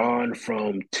Bron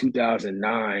from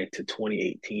 2009 to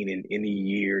 2018 in any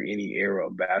year, any era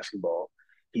of basketball,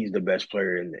 he's the best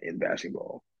player in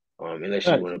basketball. Unless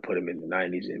you want to put him in the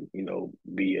 '90s and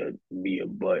be a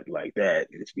butt like that,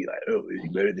 and just be like, oh, is he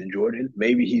better than Jordan?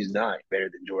 Maybe he's not better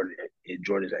than Jordan, and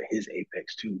Jordan's at his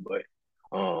apex too. But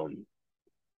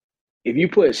if you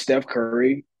put Steph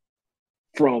Curry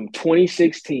from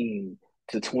 2016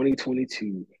 to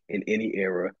 2022 in any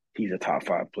era, he's a top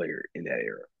 5 player in that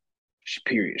era.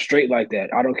 Period. Straight like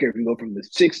that. I don't care if you go from the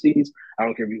 60s. I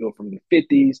don't care if you go from the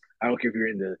 50s. I don't care if you're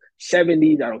in the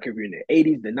 70s. I don't care if you're in the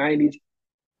 80s, the 90s.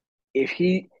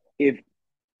 If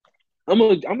I'm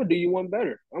gonna do you one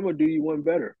better. I'm gonna do you one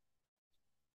better.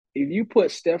 If you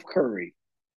put Steph Curry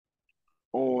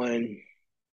on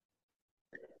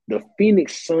the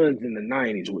Phoenix Suns in the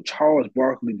 '90s with Charles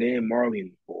Barkley, Dan Marley,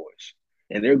 and the boys,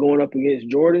 and they're going up against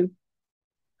Jordan,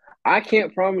 I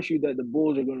can't promise you that the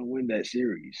Bulls are going to win that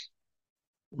series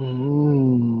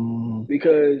Mm.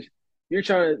 because you're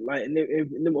trying to like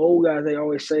and them old guys. They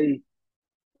always say,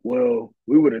 "Well,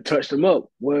 we would have touched them up."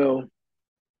 Well,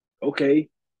 okay,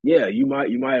 yeah, you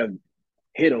might have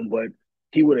hit him, but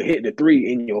he would have hit the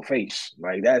three in your face.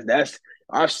 Like that's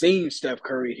I've seen Steph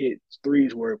Curry hit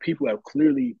threes where people have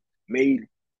clearly made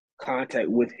contact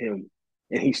with him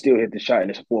and he still hit the shot and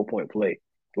it's a 4-point play.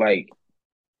 Like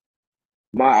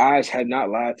my eyes had not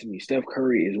lied to me. Steph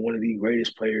Curry is one of the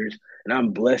greatest players, and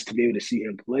I'm blessed to be able to see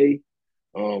him play,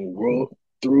 grow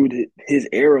through his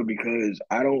era because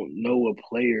I don't know a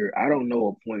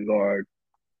point guard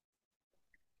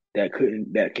that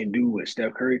can do what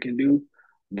Steph Curry can do.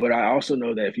 But I also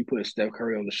know that if you put Steph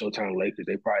Curry on the Showtime Lakers,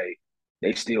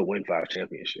 they still win 5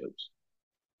 championships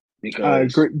I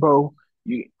because agree, bro.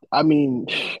 you. I mean,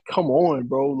 come on,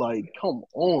 bro. Like, come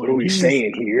What are on. we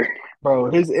saying here?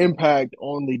 His impact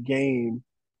on the game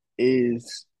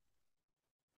is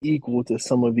equal to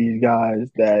some of these guys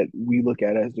that we look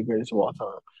at as the greatest of all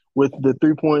time. With the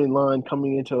 3-point line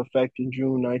coming into effect in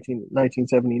June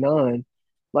 1979,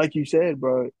 like you said,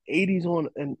 bro, 80s on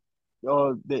and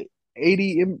the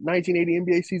 1980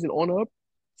 NBA season on up,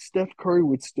 Steph Curry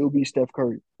would still be Steph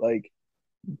Curry. Like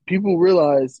people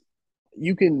realize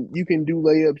you can do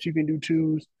layups, you can do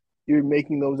twos, you're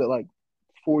making those at like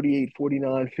 48,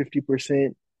 49,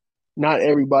 50%. Not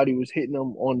everybody was hitting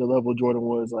them on the level Jordan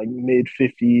was, like mid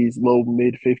 50s, low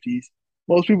mid 50s.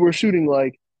 Most people were shooting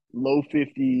like low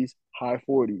 50s, high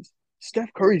 40s.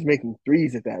 Steph Curry's making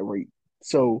threes at that rate.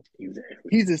 So Exactly.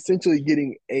 he's essentially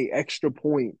getting a extra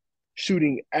point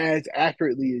shooting as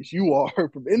accurately as you are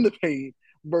from in the paint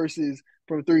versus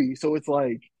from three. So it's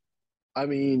like, I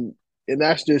mean, and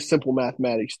that's just simple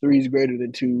mathematics. Three is greater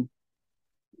than two.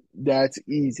 That's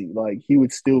easy. Like he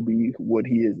would still be what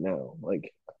he is now.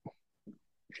 Like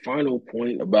Final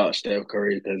point about Steph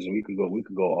Curry because we could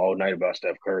go all night about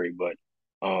Steph Curry, but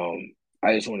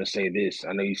I just want to say this.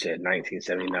 I know you said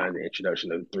 1979, the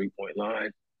introduction of the 3-point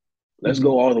line. Let's mhm.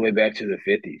 go all the way back to the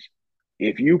 '50s.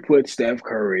 If you put Steph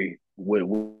Curry with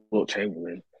Wilt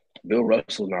Chamberlain, Bill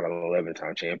Russell's not an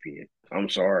 11-time champion. I'm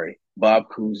sorry. Bob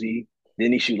Cousy,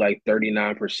 didn't he shoot like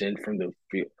 39% from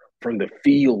the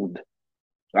field?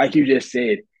 Like you just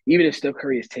said, even if Steph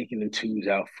Curry is taking the twos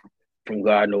out from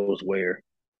God knows where,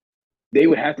 they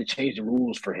would have to change the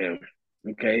rules for him.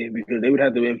 Okay, because they would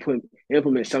have to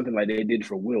implement something like they did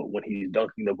for Wilt when he's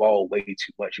dunking the ball way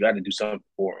too much. You got to do something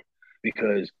for him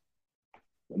because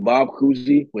Bob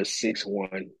Cousy was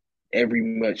 6'1", every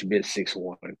much bit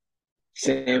 6'1".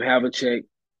 Sam Havlicek,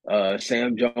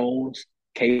 Sam Jones,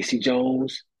 Casey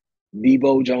Jones,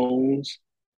 Debo Jones,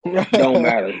 don't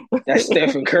matter. That's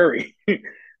Stephen Curry.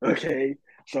 Okay,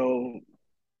 so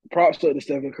props up to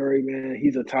Stephen Curry, man.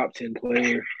 He's a top 10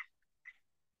 player.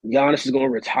 Giannis is going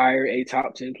to retire a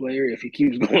top 10 player if he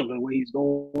keeps going the way he's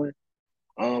going.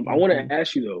 I want Mhm. to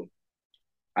ask you though.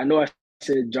 I know I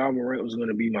said John Morant was going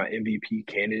to be my MVP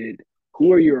candidate.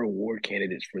 Who are your award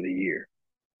candidates for the year?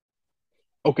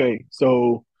 Okay,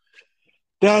 so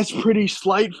that's pretty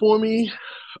slight for me.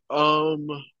 Um,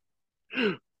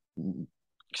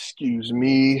 excuse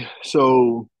me.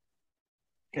 So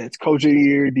it's coach of the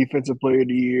year, defensive player of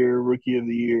the year, rookie of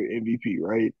the year, MVP,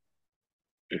 right?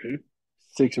 Mm-hmm.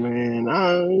 Six man.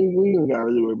 We don't got to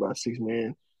really worry about six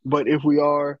man. But if we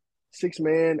are six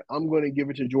man, I'm going to give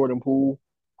it to Jordan Poole.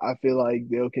 I feel like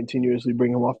they'll continuously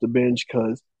bring him off the bench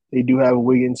because they do have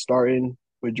Wiggins starting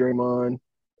with Draymond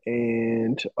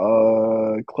and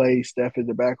Clay, Steph in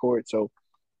the backcourt. So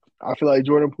I feel like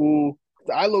Jordan Poole.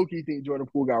 I low key think Jordan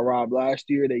Poole got robbed last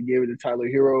year. They gave it to Tyler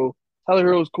Hero. Tyler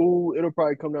Hero's cool. It'll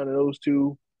probably come down to those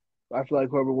two. I feel like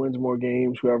whoever wins more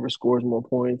games, whoever scores more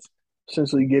points,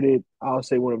 essentially get it. I'll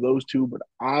say one of those two, but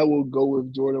I will go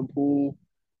with Jordan Poole.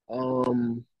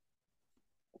 Um,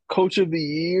 coach of the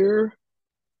year,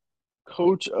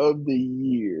 coach of the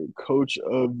year, coach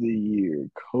of the year,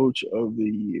 coach of the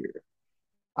year.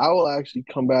 I will actually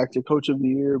come back to coach of the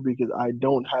year because I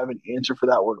don't have an answer for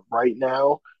that one right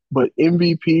now. But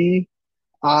MVP,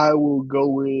 I will go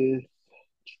with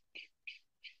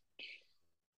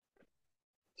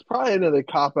it's probably another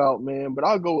cop out, man, but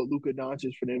I'll go with Luka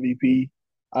Doncic for the MVP.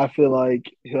 I feel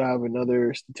like he'll have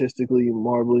another statistically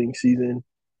marbling season.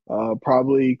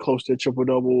 Probably close to a triple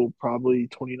double, probably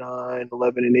 29,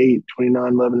 11 and 8,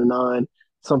 29, 11 and 9,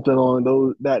 something along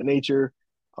those that nature.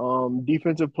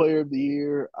 Defensive player of the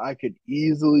year, I could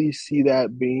easily see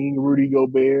that being Rudy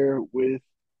Gobert with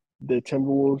the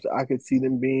Timberwolves. I could see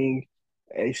them being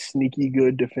a sneaky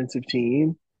good defensive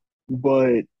team.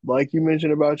 But like you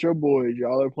mentioned about your boys,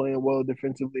 y'all are playing well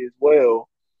defensively as well.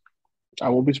 I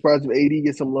won't be surprised if AD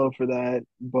gets some love for that.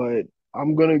 But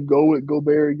I'm gonna go with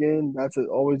Gobert again. That's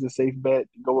always a safe bet.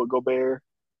 Go with Gobert.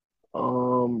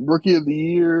 Rookie of the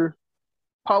year,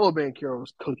 Paulo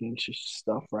Banchero's cooking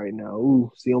stuff right now.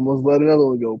 Ooh, see, almost let another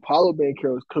one go. Paulo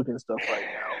Banchero's cooking stuff right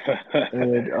now,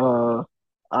 and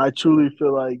I truly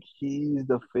feel like he's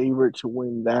the favorite to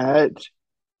win that.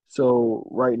 So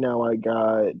right now I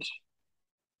got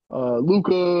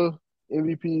Luca,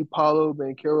 MVP, Paulo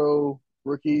Banchero,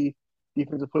 rookie,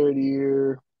 defensive player of the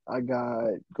year. I got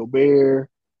Gobert,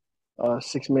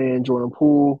 six man Jordan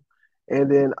Poole. And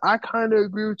then I kind of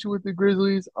agree with you with the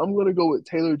Grizzlies. I'm going to go with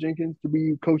Taylor Jenkins to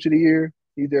be coach of the year.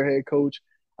 He's their head coach.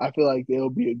 I feel like they'll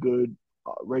be a good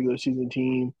regular season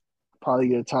team, probably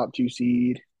get a top two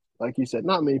seed. Like you said,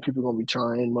 not many people are going to be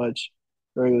trying much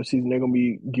regular season. They're going to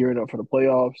be gearing up for the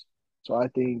playoffs. So I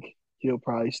think he'll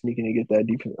probably sneak in and get that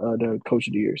the coach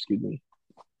of the year. Excuse me.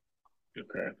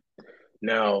 Okay.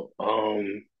 Now,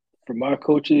 for my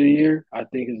coach of the year, I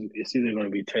think it's either going to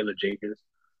be Taylor Jenkins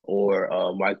or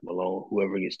Mike Malone,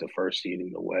 whoever gets the first seed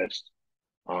in the West.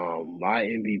 My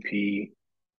MVP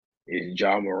is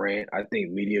John Morant. I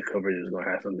think media coverage is going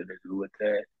to have something to do with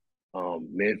that.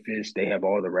 Memphis, they have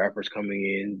all the rappers coming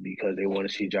in because they want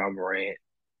to see John Morant.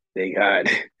 They got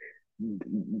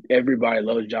everybody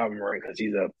loves John Morant because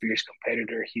he's a fierce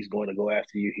competitor. He's going to go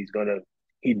after you.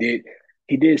 He did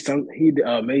he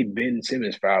made Ben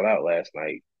Simmons foul out last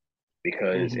night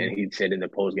because Mm-hmm. and he said in the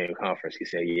post game conference he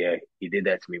said yeah he did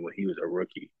that to me when he was a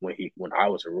rookie when I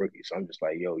was a rookie. So I'm just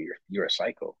like yo you're a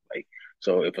psycho. Like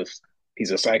so if it's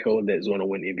he's a psycho that's going to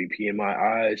win MVP in my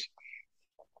eyes.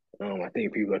 I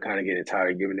think people are kind of getting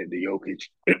tired of giving it to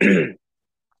Jokic,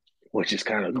 which is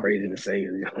kind of crazy to Yeah. say.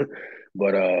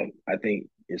 But I think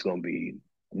it's going to be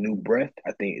new breath.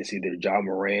 I think it's either John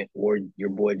Morant or your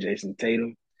boy Jason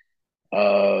Tatum.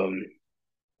 Um,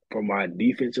 for my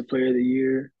defensive player of the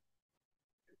year,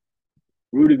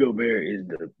 Rudy Gobert is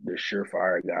the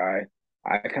surefire guy.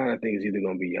 I kind of think it's either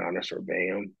going to be Giannis or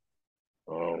Bam,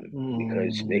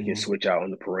 because they can Mm. switch out on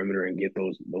the perimeter and get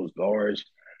those guards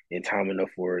in time enough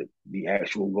for the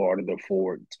actual guard or the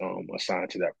forward assigned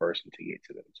to that person to get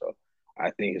to them. So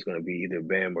I think it's going to be either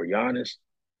Bam or Giannis.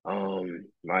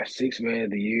 My six man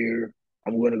of the year,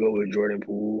 I'm going to go with Jordan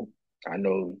Poole. I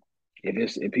know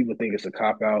if people think it's a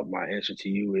cop out, my answer to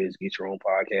you is get your own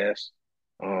podcast.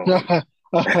 Um,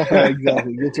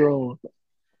 Exactly. Get your own.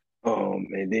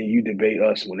 And then you debate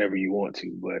us whenever you want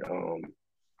to. But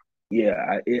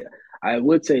yeah, I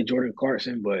would say Jordan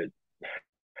Clarkson, but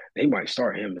they might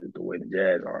start him the way the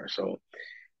Jazz are. So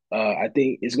I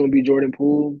think it's gonna be Jordan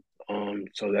Poole.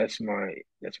 So that's my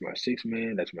sixth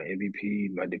man. That's my MVP,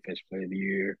 my defensive player of the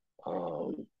year.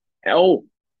 Um, oh,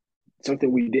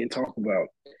 something we didn't talk about.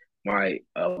 My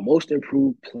most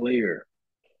improved player.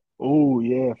 Oh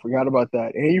yeah, forgot about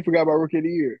that. And you forgot about Rookie of the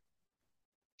Year.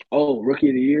 Oh, rookie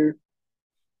of the year.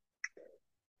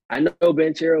 I know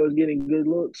Banchero is getting good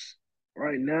looks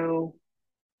right now.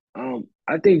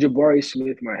 I think Jabari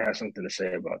Smith might have something to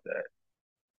say about that.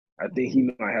 I think he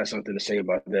Mhm. might have something to say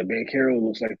about that. Ben Carroll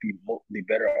looks like the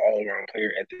better all around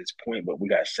player at this point, but we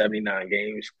got 79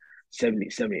 games, 70,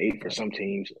 78 for Okay. some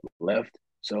teams left.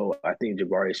 So I think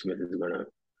Jabari Smith is going to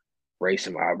raise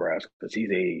some eyebrows because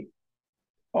he's a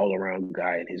all around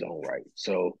guy in his own right.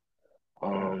 So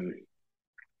Okay. um,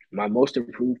 my most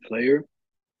improved player,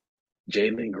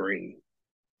 Jalen Green.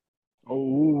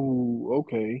 Oh,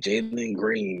 okay. Jalen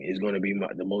Green is going to be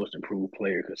the most improved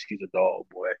player because he's a dog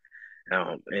boy.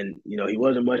 And he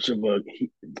wasn't much of the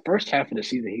first half of the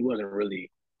season. He wasn't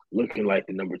really looking like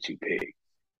the number two pick.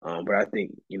 But I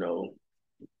think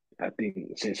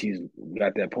since he's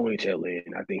got that ponytail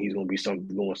in, I think he's going to be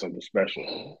doing something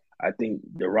special. I think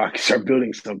the Rockets are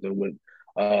building something with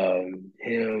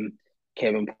him,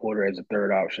 Kevin Porter as a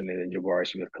third option, and then Jabari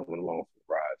Smith coming along for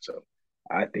the ride. So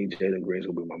I think Jalen Green is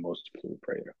going to be my most improved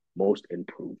player. Most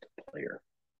improved player.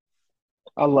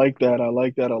 I like that. I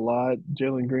like that a lot.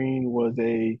 Jalen Green was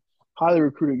a highly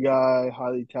recruited guy,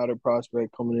 highly touted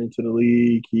prospect coming into the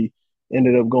league. He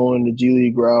ended up going the G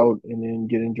League route and then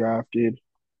getting drafted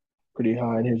pretty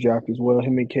high in his draft as well.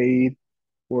 Him and Cade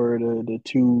were the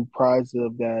two prizes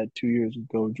of that 2 years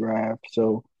ago draft.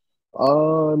 So,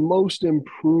 most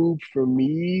improved for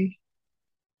me,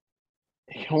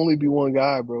 it can only be one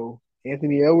guy, bro.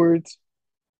 Anthony Edwards.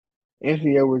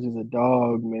 Anthony Edwards is a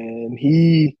dog, man.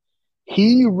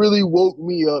 He really woke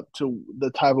me up to the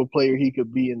type of player he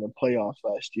could be in the playoffs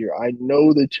last year. I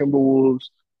know the Timberwolves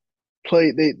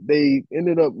played they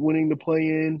ended up winning the play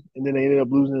in and then they ended up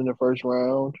losing in the first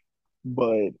round,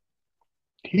 but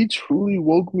he truly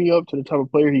woke me up to the type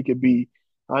of player he could be.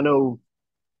 I know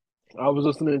I was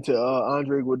listening to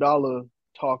Andre Iguodala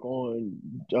talk on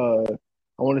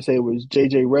I want to say it was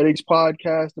JJ Redick's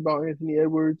podcast about Anthony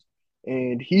Edwards,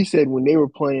 and he said when they were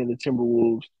playing the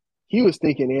Timberwolves, he was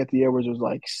thinking Anthony Edwards was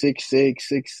like 6'6",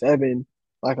 6'7",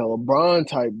 like a LeBron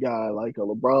type guy, like a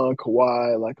LeBron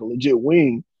Kawhi, like a legit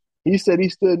wing. He said he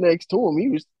stood next to him. He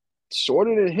was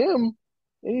shorter than him,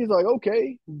 and he's like,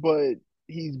 okay, but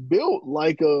he's built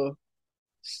like a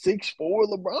 6'4"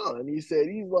 LeBron. He said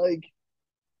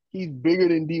he's bigger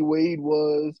than D Wade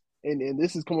was, and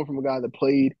this is coming from a guy that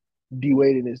played D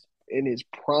Wade in his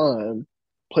prime,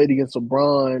 played against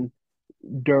LeBron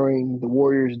during the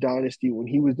Warriors dynasty when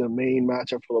he was the main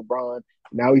matchup for LeBron.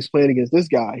 Now he's playing against this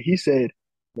guy. He said,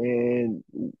 man,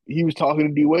 he was talking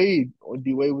to D Wade, or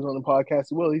D Wade was on the podcast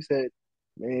as well. He said,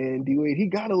 man, D Wade, he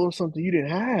got a little something you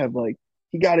didn't have. Like,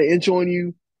 he got an inch on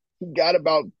you. He got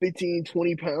about 15,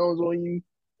 20 pounds on you,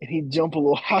 and he jump a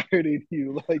little higher than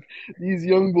you. Like, these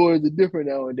young boys are different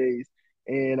nowadays.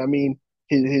 And I mean,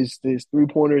 his 3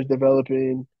 pointer is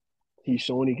developing. He's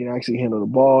showing he can actually handle the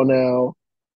ball now.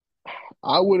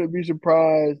 I wouldn't be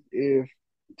surprised if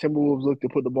Timberwolves look to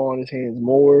put the ball in his hands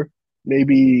more.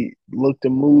 Maybe look to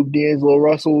move D'Angelo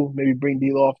Russell. Maybe bring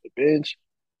D'Lo off the bench.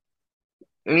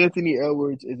 Anthony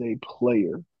Edwards is a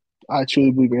player. I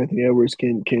truly believe Anthony Edwards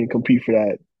can compete for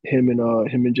that. Him and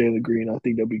Jalen Green. I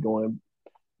think they'll be going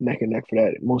neck and neck for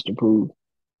that most improved.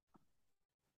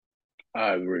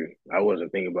 I agree. I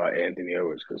wasn't thinking about Anthony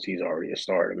Edwards because he's already a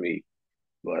star to me.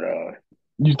 But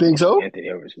You think so? Anthony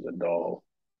Edwards is a dog.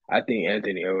 I think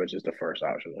Anthony Edwards is the first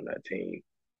option on that team.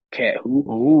 Cat who?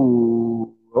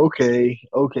 Ooh, okay,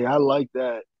 okay. I like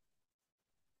that.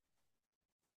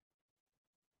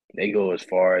 They go as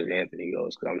far as Anthony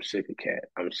goes because I'm sick of Cat.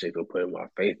 I'm sick of putting my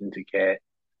faith into Cat.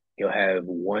 He'll have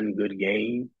one good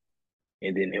game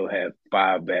and then he'll have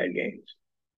five bad games.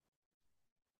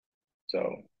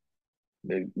 So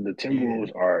the Yeah.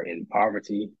 Timberwolves are in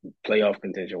poverty, playoff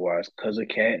contention wise, because of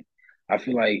Cat. I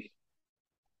feel like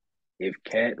if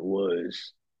Cat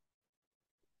was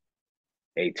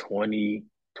a 20,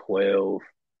 12,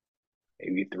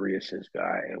 maybe 3 assist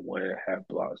guy and 1.5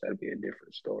 blocks, that'd be a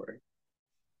different story.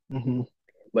 hmm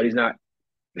But he's not.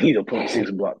 He's a point six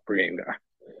block per game guy.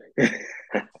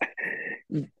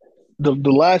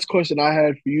 The last question I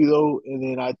had for you though, and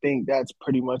then I think that's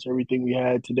pretty much everything we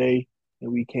had today,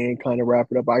 and we can kind of wrap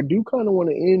it up. I do kind of want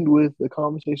to end with the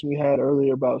conversation we had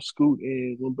earlier about Scoot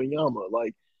and Wembanyama.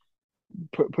 Like,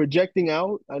 projecting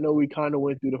out, I know we kind of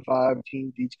went through the five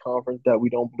teams each conference that we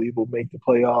don't believe will make the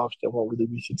playoffs, that won't really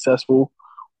be successful.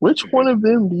 Which one Mhm. of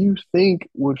them do you think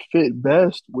would fit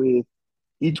best with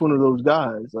each one of those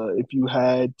guys? If you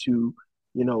had to,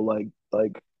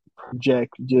 like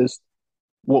project just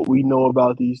what we know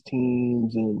about these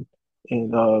teams and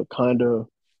kind of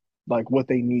like what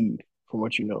they need from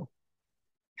what you know.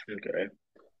 Okay.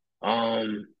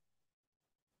 Um,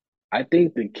 I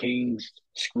think the Kings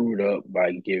screwed up by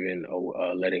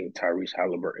letting Tyrese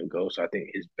Halliburton go. So I think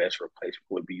his best replacement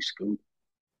would be Scoot.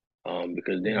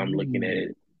 Because then I'm looking at Ooh.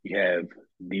 it. You have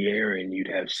De'Aaron, you'd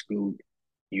have Scoot,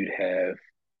 you'd have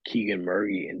Keegan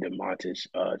Murray and Domantas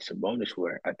Sabonis.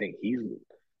 Where I think he's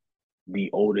the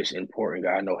oldest important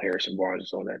guy. I know Harrison Barnes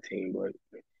is on that team, but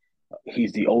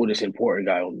he's the oldest important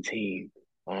guy on the team.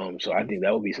 So I think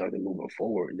that would be something moving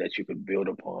forward that you could build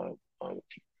upon.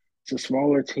 It's a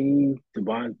smaller team.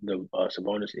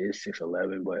 Sabonis is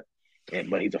 6'11", but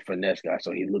he's a finesse guy,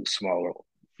 so he looks smaller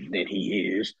than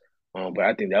he is. But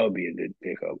I think that would be a good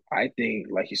pickup. I think,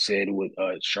 like you said, with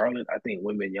Charlotte, I think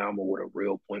Wembanyama with a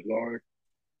real point guard.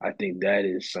 I think that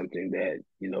is something that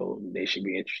they should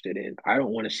be interested in. I don't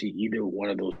want to see either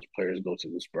one of those players go to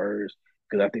the Spurs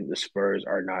because I think the Spurs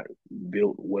are not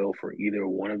built well for either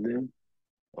one of them.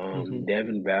 Hmm.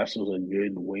 Devin Vassal's a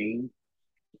good wing,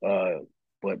 uh,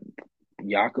 but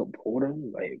Jakob Porter,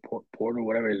 like Porter,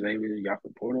 whatever his name is,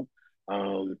 Jakob Porter,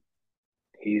 um,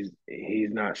 he's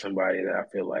not somebody that I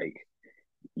feel like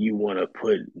you want to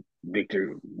put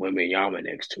Victor Wembanyama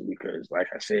next to because, like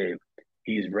I said,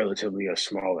 he's relatively a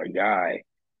smaller guy.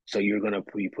 So you're going to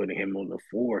be putting him on the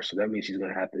floor. So that means he's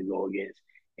going to have to go against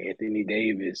Anthony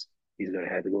Davis. He's going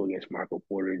to have to go against Michael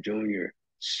Porter Jr.,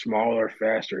 smaller,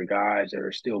 faster guys that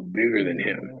are still bigger than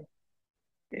him.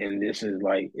 Yeah. And this is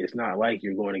like, it's not like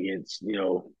you're going against,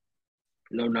 no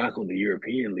knock on the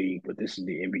European League, but this is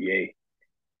the NBA.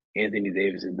 Anthony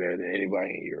Davis is better than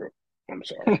anybody in Europe. I'm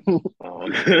sorry.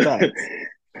 Um, Facts.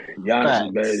 Giannis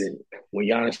is better Facts. than when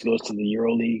Giannis goes to the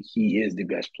Euro League. He is the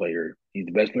best player. He's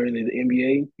the best player in the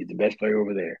NBA. He's the best player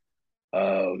over there.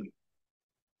 Um,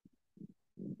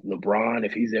 LeBron,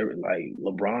 if he's ever like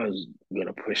LeBron's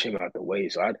gonna push him out the way.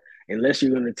 So unless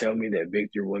you're gonna tell me that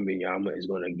Victor Wembanyama is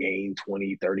gonna gain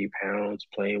 20, 30 pounds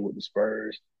playing with the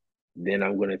Spurs, then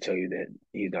I'm gonna tell you that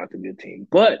he's not the good team.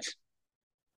 But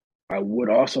I would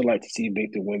also like to see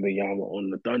Victor Wembanyama on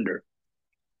the Thunder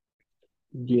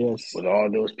Yes, with all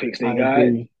those picks they I got.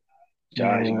 agree.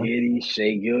 Josh Yeah. Giddey,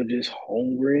 Shea Gilgis,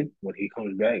 Holmgren, when he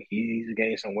comes back, he's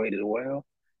gained some weight as well.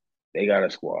 They got a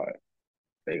squad.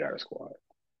 They got a squad.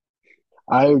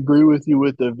 I agree with you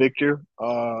with the Victor.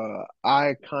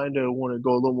 I kind of want to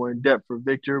go a little more in depth for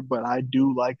Victor, but I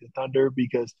do like the Thunder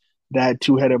because that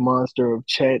two-headed monster of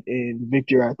Chet and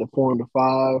Victor at the 4 and the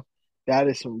 5, that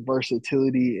is some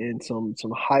versatility and some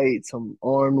height, some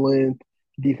arm length,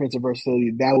 defensive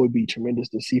versatility. That would be tremendous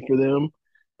to see for them.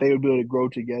 They would be able to grow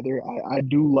together. I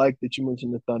do like that you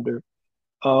mentioned the Thunder.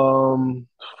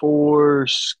 For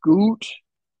Scoot.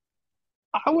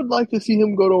 I would like to see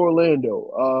him go to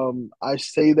Orlando. I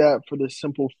say that for the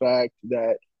simple fact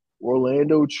that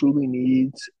Orlando truly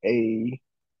needs a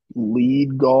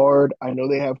lead guard. I know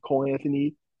they have Cole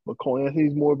Anthony, but Cole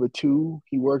Anthony's more of a two.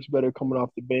 He works better coming off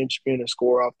the bench, being a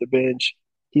scorer off the bench.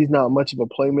 He's not much of a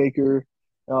playmaker.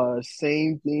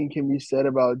 Same thing can be said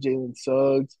about Jalen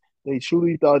Suggs. They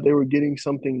truly thought they were getting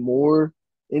something more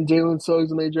in Jalen Suggs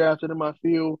when they drafted him. I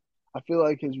feel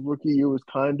like his rookie year was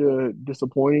kind of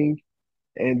disappointing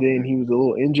and then he was a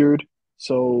little injured.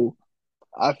 So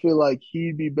I feel like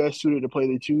he'd be best suited to play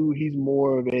the two. He's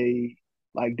more of a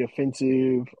like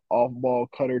defensive off ball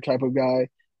cutter type of guy.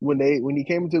 When he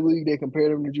came into the league, they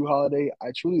compared him to Drew Holiday.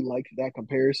 I truly liked that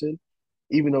comparison,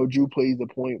 even though Drew plays the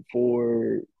point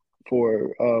for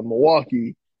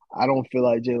Milwaukee. I don't feel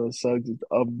like Jalen Suggs is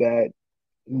of that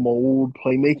mold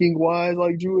playmaking wise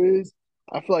like Drew is.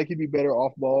 I feel like he'd be better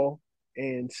off ball.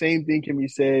 And same thing can be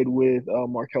said with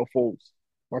Markelle Fultz.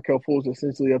 Markelle Fultz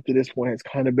essentially up to this point has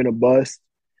kind of been a bust.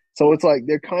 So it's like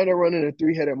they're kind of running a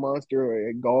three-headed monster or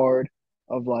a guard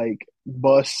of like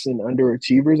busts and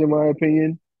underachievers, in my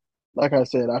opinion. Like I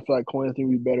said, I feel like Cole Anthony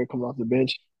would be better coming off the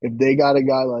bench. If they got a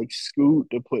guy like Scoot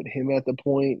to put him at the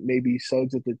point, maybe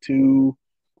Suggs at the two,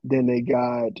 then they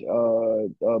got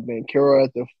Bankero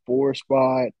at the 4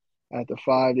 spot. At the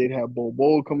 5, they'd have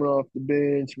Bol coming off the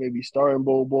bench, maybe starting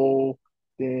Bol.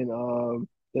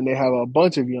 Then they have a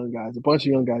bunch of young guys, a bunch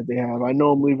of young guys they have. I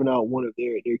know I'm leaving out one of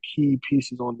their key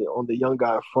pieces on the young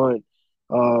guy front.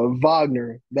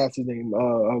 Wagner, that's his name.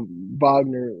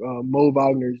 Wagner, Mo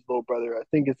Wagner's little brother. I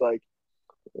think it's like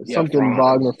Yeah, something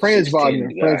Wagner, Franz, 6'10"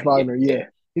 Franz guy. Yeah, Wagner, yeah. yeah.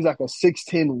 he's like a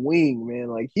 6'10" wing, man.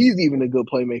 Like he's even a good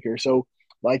playmaker. So,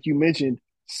 like you mentioned,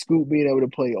 Scoot being able to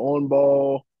play on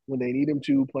ball when they need him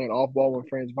to, playing off ball when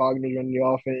Franz Wagner's running the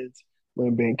offense,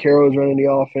 when Ben Carroll's running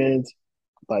the offense.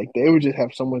 Like they would just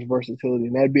have so much versatility,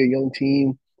 and that'd be a young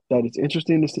team that is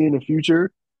interesting to see in the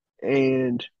future.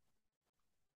 And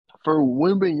for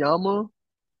Wembenyama,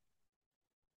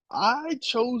 I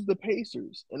chose the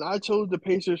Pacers, and I chose the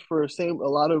Pacers for the same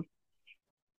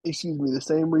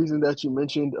reason that you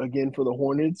mentioned again for the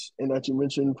Hornets, and that you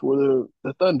mentioned for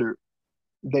the Thunder.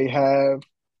 They have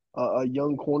a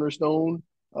young cornerstone.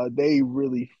 They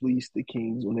really fleeced the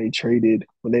Kings when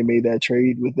they made that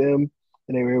trade with them,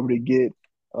 and they were able to get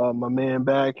my man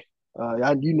back.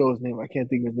 You know his name. I can't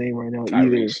think of his name right now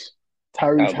either. Tyrese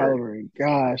Tyrese Halliburton. Halliburton.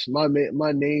 Gosh,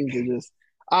 my names are just.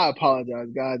 I apologize,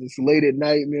 guys. It's late at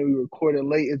night, man. We recording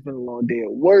late. It's been a long day at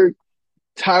work.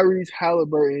 Tyrese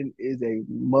Halliburton is a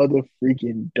mother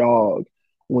freaking dog.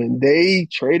 When they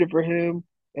traded for him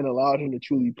and allowed him to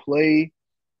truly play,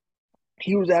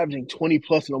 he was averaging 20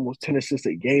 plus and almost 10 assists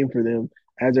a game for them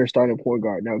as their starting point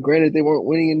guard. Now, granted, they weren't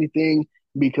winning anything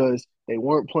because they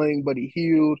weren't playing Buddy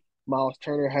Hield. Miles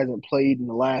Turner hasn't played in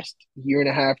the last year and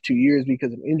a half, 2 years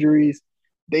because of injuries.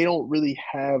 They don't really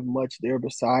have much there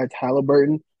besides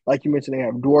Halliburton. Like you mentioned, they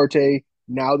have Duarte.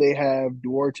 Now they have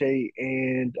Duarte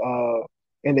and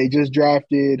they just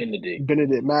drafted Benedict.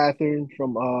 Benedict Mathurin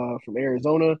from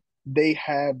Arizona. They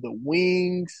have the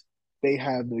wings. They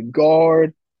have the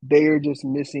guard. They are just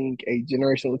missing a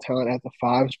generational talent at the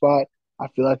 5 spot. I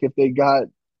feel like if they got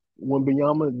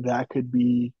Wembanyama, that could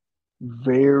be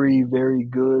very, very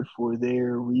good for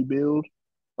their rebuild.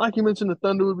 Like you mentioned, the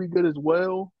Thunder would be good as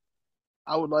well.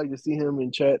 I would like to see him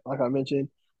in Chet, like I mentioned.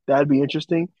 That'd be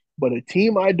interesting. But a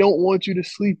team I don't want you to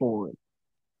sleep on.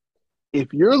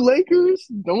 If your Lakers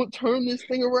don't turn this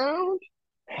thing around,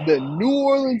 the New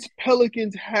Orleans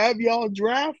Pelicans have y'all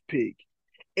draft pick.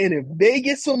 And if they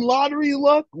get some lottery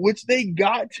luck, which they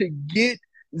got to get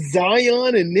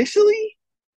Zion initially,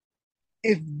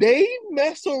 if they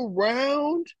mess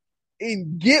around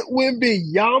and get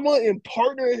Wembanyama and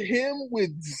partner him with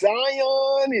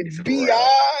Zion and It's a wrap.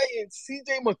 BI and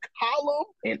CJ McCollum,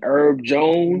 And Herb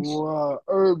Jones.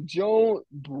 Herb Jones,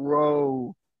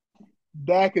 bro,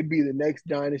 that could be the next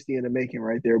dynasty in the making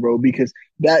right there, bro, because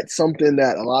that's something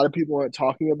that a lot of people aren't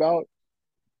talking about.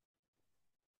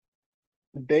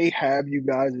 They have you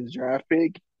guys as draft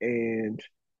pick, and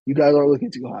you guys aren't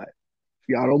looking too hot. If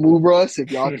y'all don't move Russ,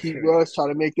 if y'all keep Russ, try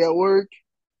to make that work,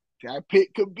 that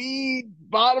pick could be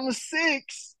bottom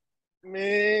 6.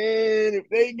 Man, if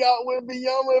they got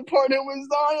Wembanyama and partner with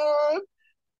Zion,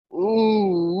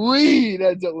 ooh wee,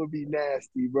 that jump would be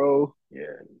nasty, bro. Yeah,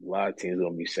 a lot of teams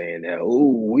gonna be saying that.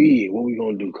 Ooh, what we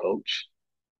gonna do, coach?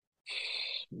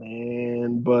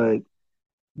 Man, but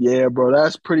yeah, bro,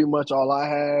 that's pretty much all I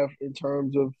have in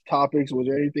terms of topics. Was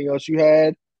there anything else you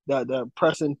had that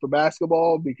pressing for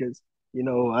basketball? Because I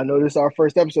know this is our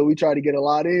first episode. We try to get a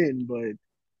lot in, but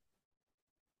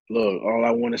Look, all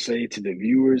I want to say to the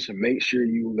viewers, make sure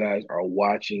you guys are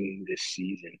watching this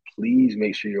season. Please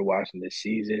make sure you're watching this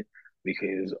season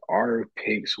because our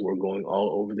picks were going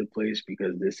all over the place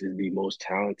because this is the most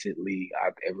talented league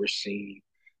I've ever seen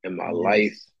in my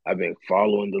life. yes, I've been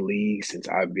following the league since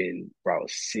I've been about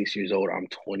 6 years old. I'm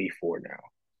 24 now.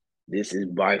 This is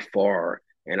by far,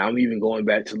 and I'm even going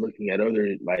back to looking at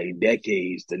other like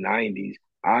decades, the 90s.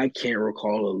 I can't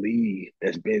recall a league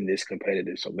that's been this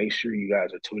competitive. So make sure you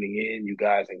guys are tuning in. You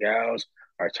guys and gals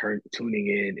are tuning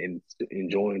in and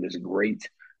enjoying this great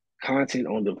content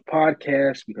on the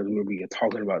podcast because we'll be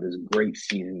talking about this great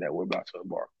season that we're about to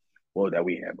embark. Well, that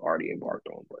we have already embarked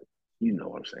on, but you know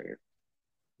what I'm saying.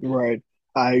 right.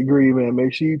 I agree, man.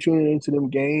 Make sure you tune into them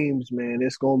games, man.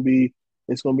 It's gonna be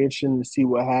interesting to see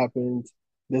what happens.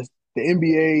 This the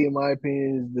NBA, in my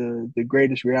opinion, is the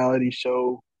greatest reality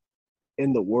show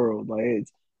in the world. Like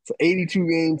it's an 82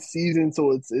 game season,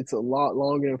 so it's a lot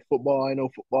longer than football. I know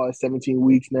football is 17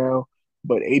 weeks now,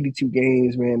 but 82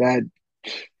 games, man. That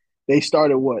they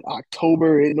started what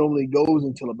October. It normally goes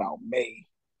until about May,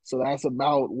 so that's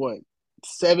about what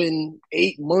 7,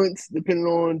 8 months, depending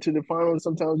on to the finals.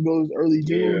 Sometimes goes early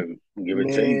Yeah, June. give or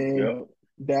take. Man,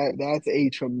 Yeah. that's a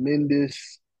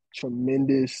tremendous,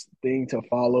 tremendous thing to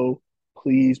follow.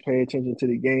 Please pay attention to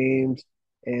the games,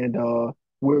 and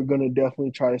we're gonna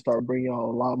definitely try to start bringing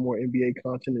y'all a lot more NBA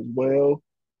content as well.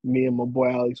 Me and my boy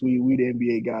Alex, we the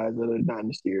NBA guys that are not in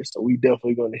the steers, so we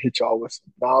definitely gonna hit y'all with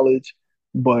some knowledge.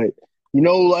 But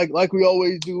like we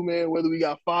always do, man. Whether we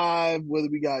got 5, whether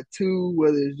we got 2,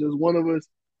 whether it's just one of us,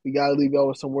 we gotta leave y'all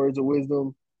with some words of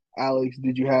wisdom. Alex,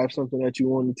 did you have something that you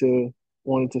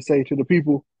wanted to say to the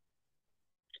people?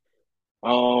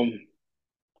 Um,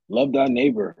 love thy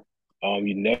neighbor.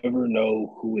 You never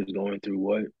know who is going through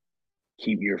what.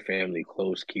 Keep your family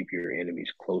close. Keep your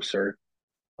enemies closer.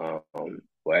 Well,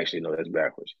 actually, no, that's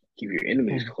backwards. Keep your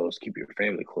enemies close. Keep your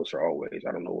family closer always.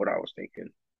 I don't know what I was thinking.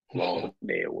 Long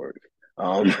day at work.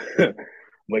 Um,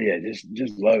 but yeah,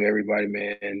 just love everybody,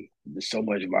 man. There's so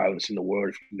much violence in the world.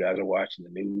 If you guys are watching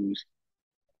the news,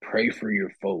 pray for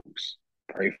your folks.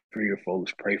 Pray for your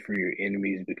folks. Pray for your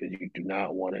enemies because you do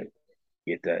not want to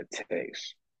get that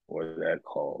text or that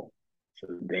call. So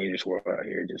it's a dangerous world out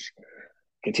here. Just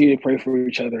continue to pray for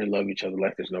each other and love each other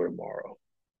like there's no tomorrow.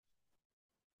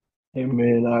 Hey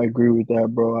man, I agree with that,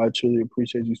 bro. I truly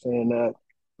appreciate you saying that.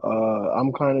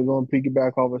 I'm kind of going to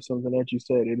piggyback off of something that you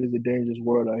said. It is a dangerous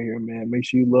world out here, man. Make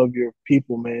sure you love your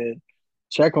people, man.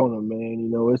 Check on them, man. You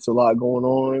know, it's a lot going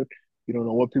on. You don't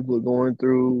know what people are going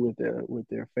through with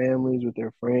their families, with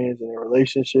their friends, and their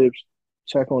relationships.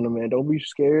 Check on them, man. Don't be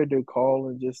scared to call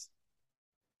and just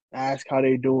ask how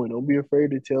they doing. Don't be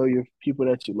afraid to tell your people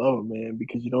that you love them, man,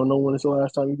 because you don't know when it's the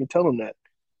last time you can tell them that.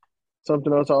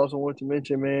 Something else I also want to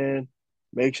mention, man.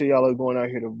 Make sure y'all are going out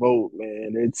here to vote,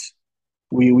 man. It's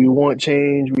we want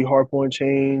change. We harp on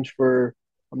change for.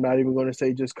 I'm not even going to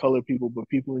say just colored people, but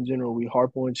people in general. We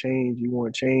harp on change. We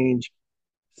want change.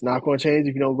 It's not going to change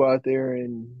if you don't go out there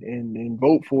and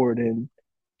vote for it and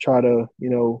try to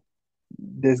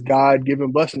this God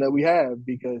given blessing that we have.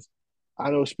 Because I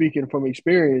know, speaking from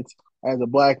experience, as a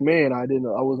black man, I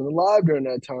wasn't alive during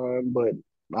that time, but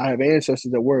I have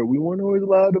ancestors that were. We weren't always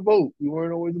allowed to vote. We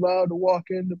weren't always allowed to walk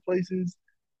into places,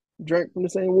 drink from the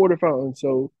same water fountain.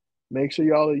 So make sure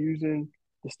y'all are using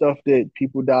the stuff that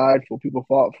people died for, people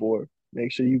fought for.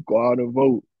 Make sure you go out and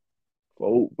vote.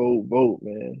 Vote, vote, vote,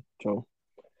 man. So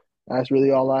that's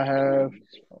really all I have.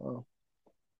 Uh,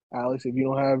 Alex, if you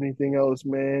don't have anything else,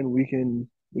 man, we can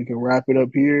wrap it up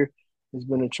here. It's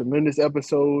been a tremendous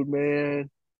episode, man.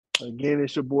 Again,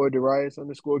 it's your boy Darius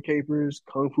underscore Capers,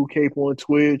 Kung Fu Cape on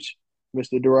Twitch,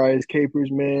 Mr. Darius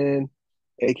Capers, man,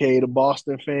 aka the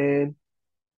Boston fan,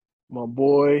 my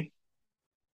boy.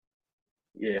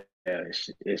 Yeah,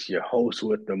 it's your host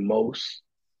with the most.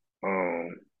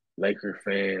 Um, Laker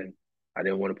fan. I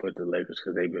didn't want to put the Lakers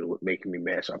because they've been making me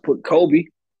mad, so I put Kobe.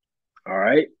 All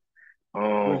right.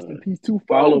 Rest in Um, peace, 2-4.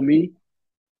 follow me.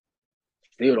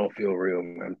 Still don't feel real,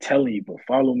 man. I'm telling you, but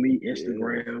follow me Yeah.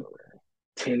 Instagram.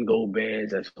 10 gold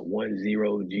bands. That's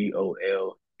 10GOLDBANZ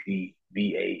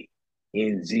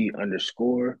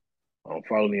underscore.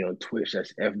 Follow me on Twitch.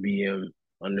 That's FBM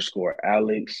underscore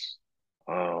Alex.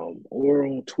 Or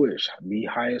on Twitch, the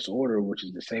highest order, which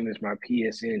is the same as my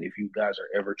PSN. If you guys are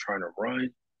ever trying to run,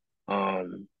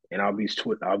 and I'll be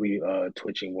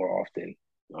twitching more often.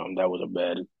 That was a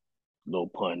bad little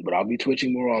pun, but I'll be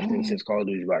twitching more often since Call of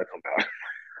Duty's about to come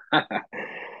out.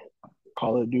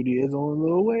 Call of Duty is on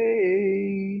the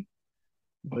way.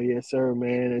 But yes, sir,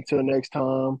 man. Until next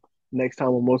time. Next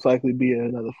time will most likely be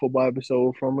another football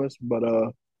episode from us. But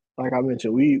like I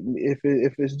mentioned,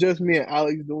 if it's just me and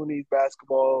Alex doing these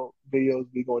basketball videos,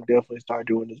 we're gonna definitely start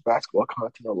doing this basketball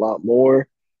content a lot more.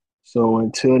 So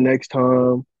until next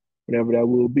time, whatever that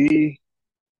will be,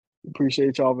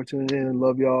 appreciate y'all for tuning in.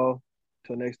 Love y'all.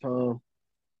 Till next time,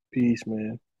 peace,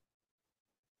 man.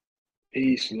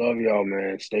 Peace. Love y'all,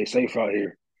 man. Stay safe out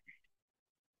here.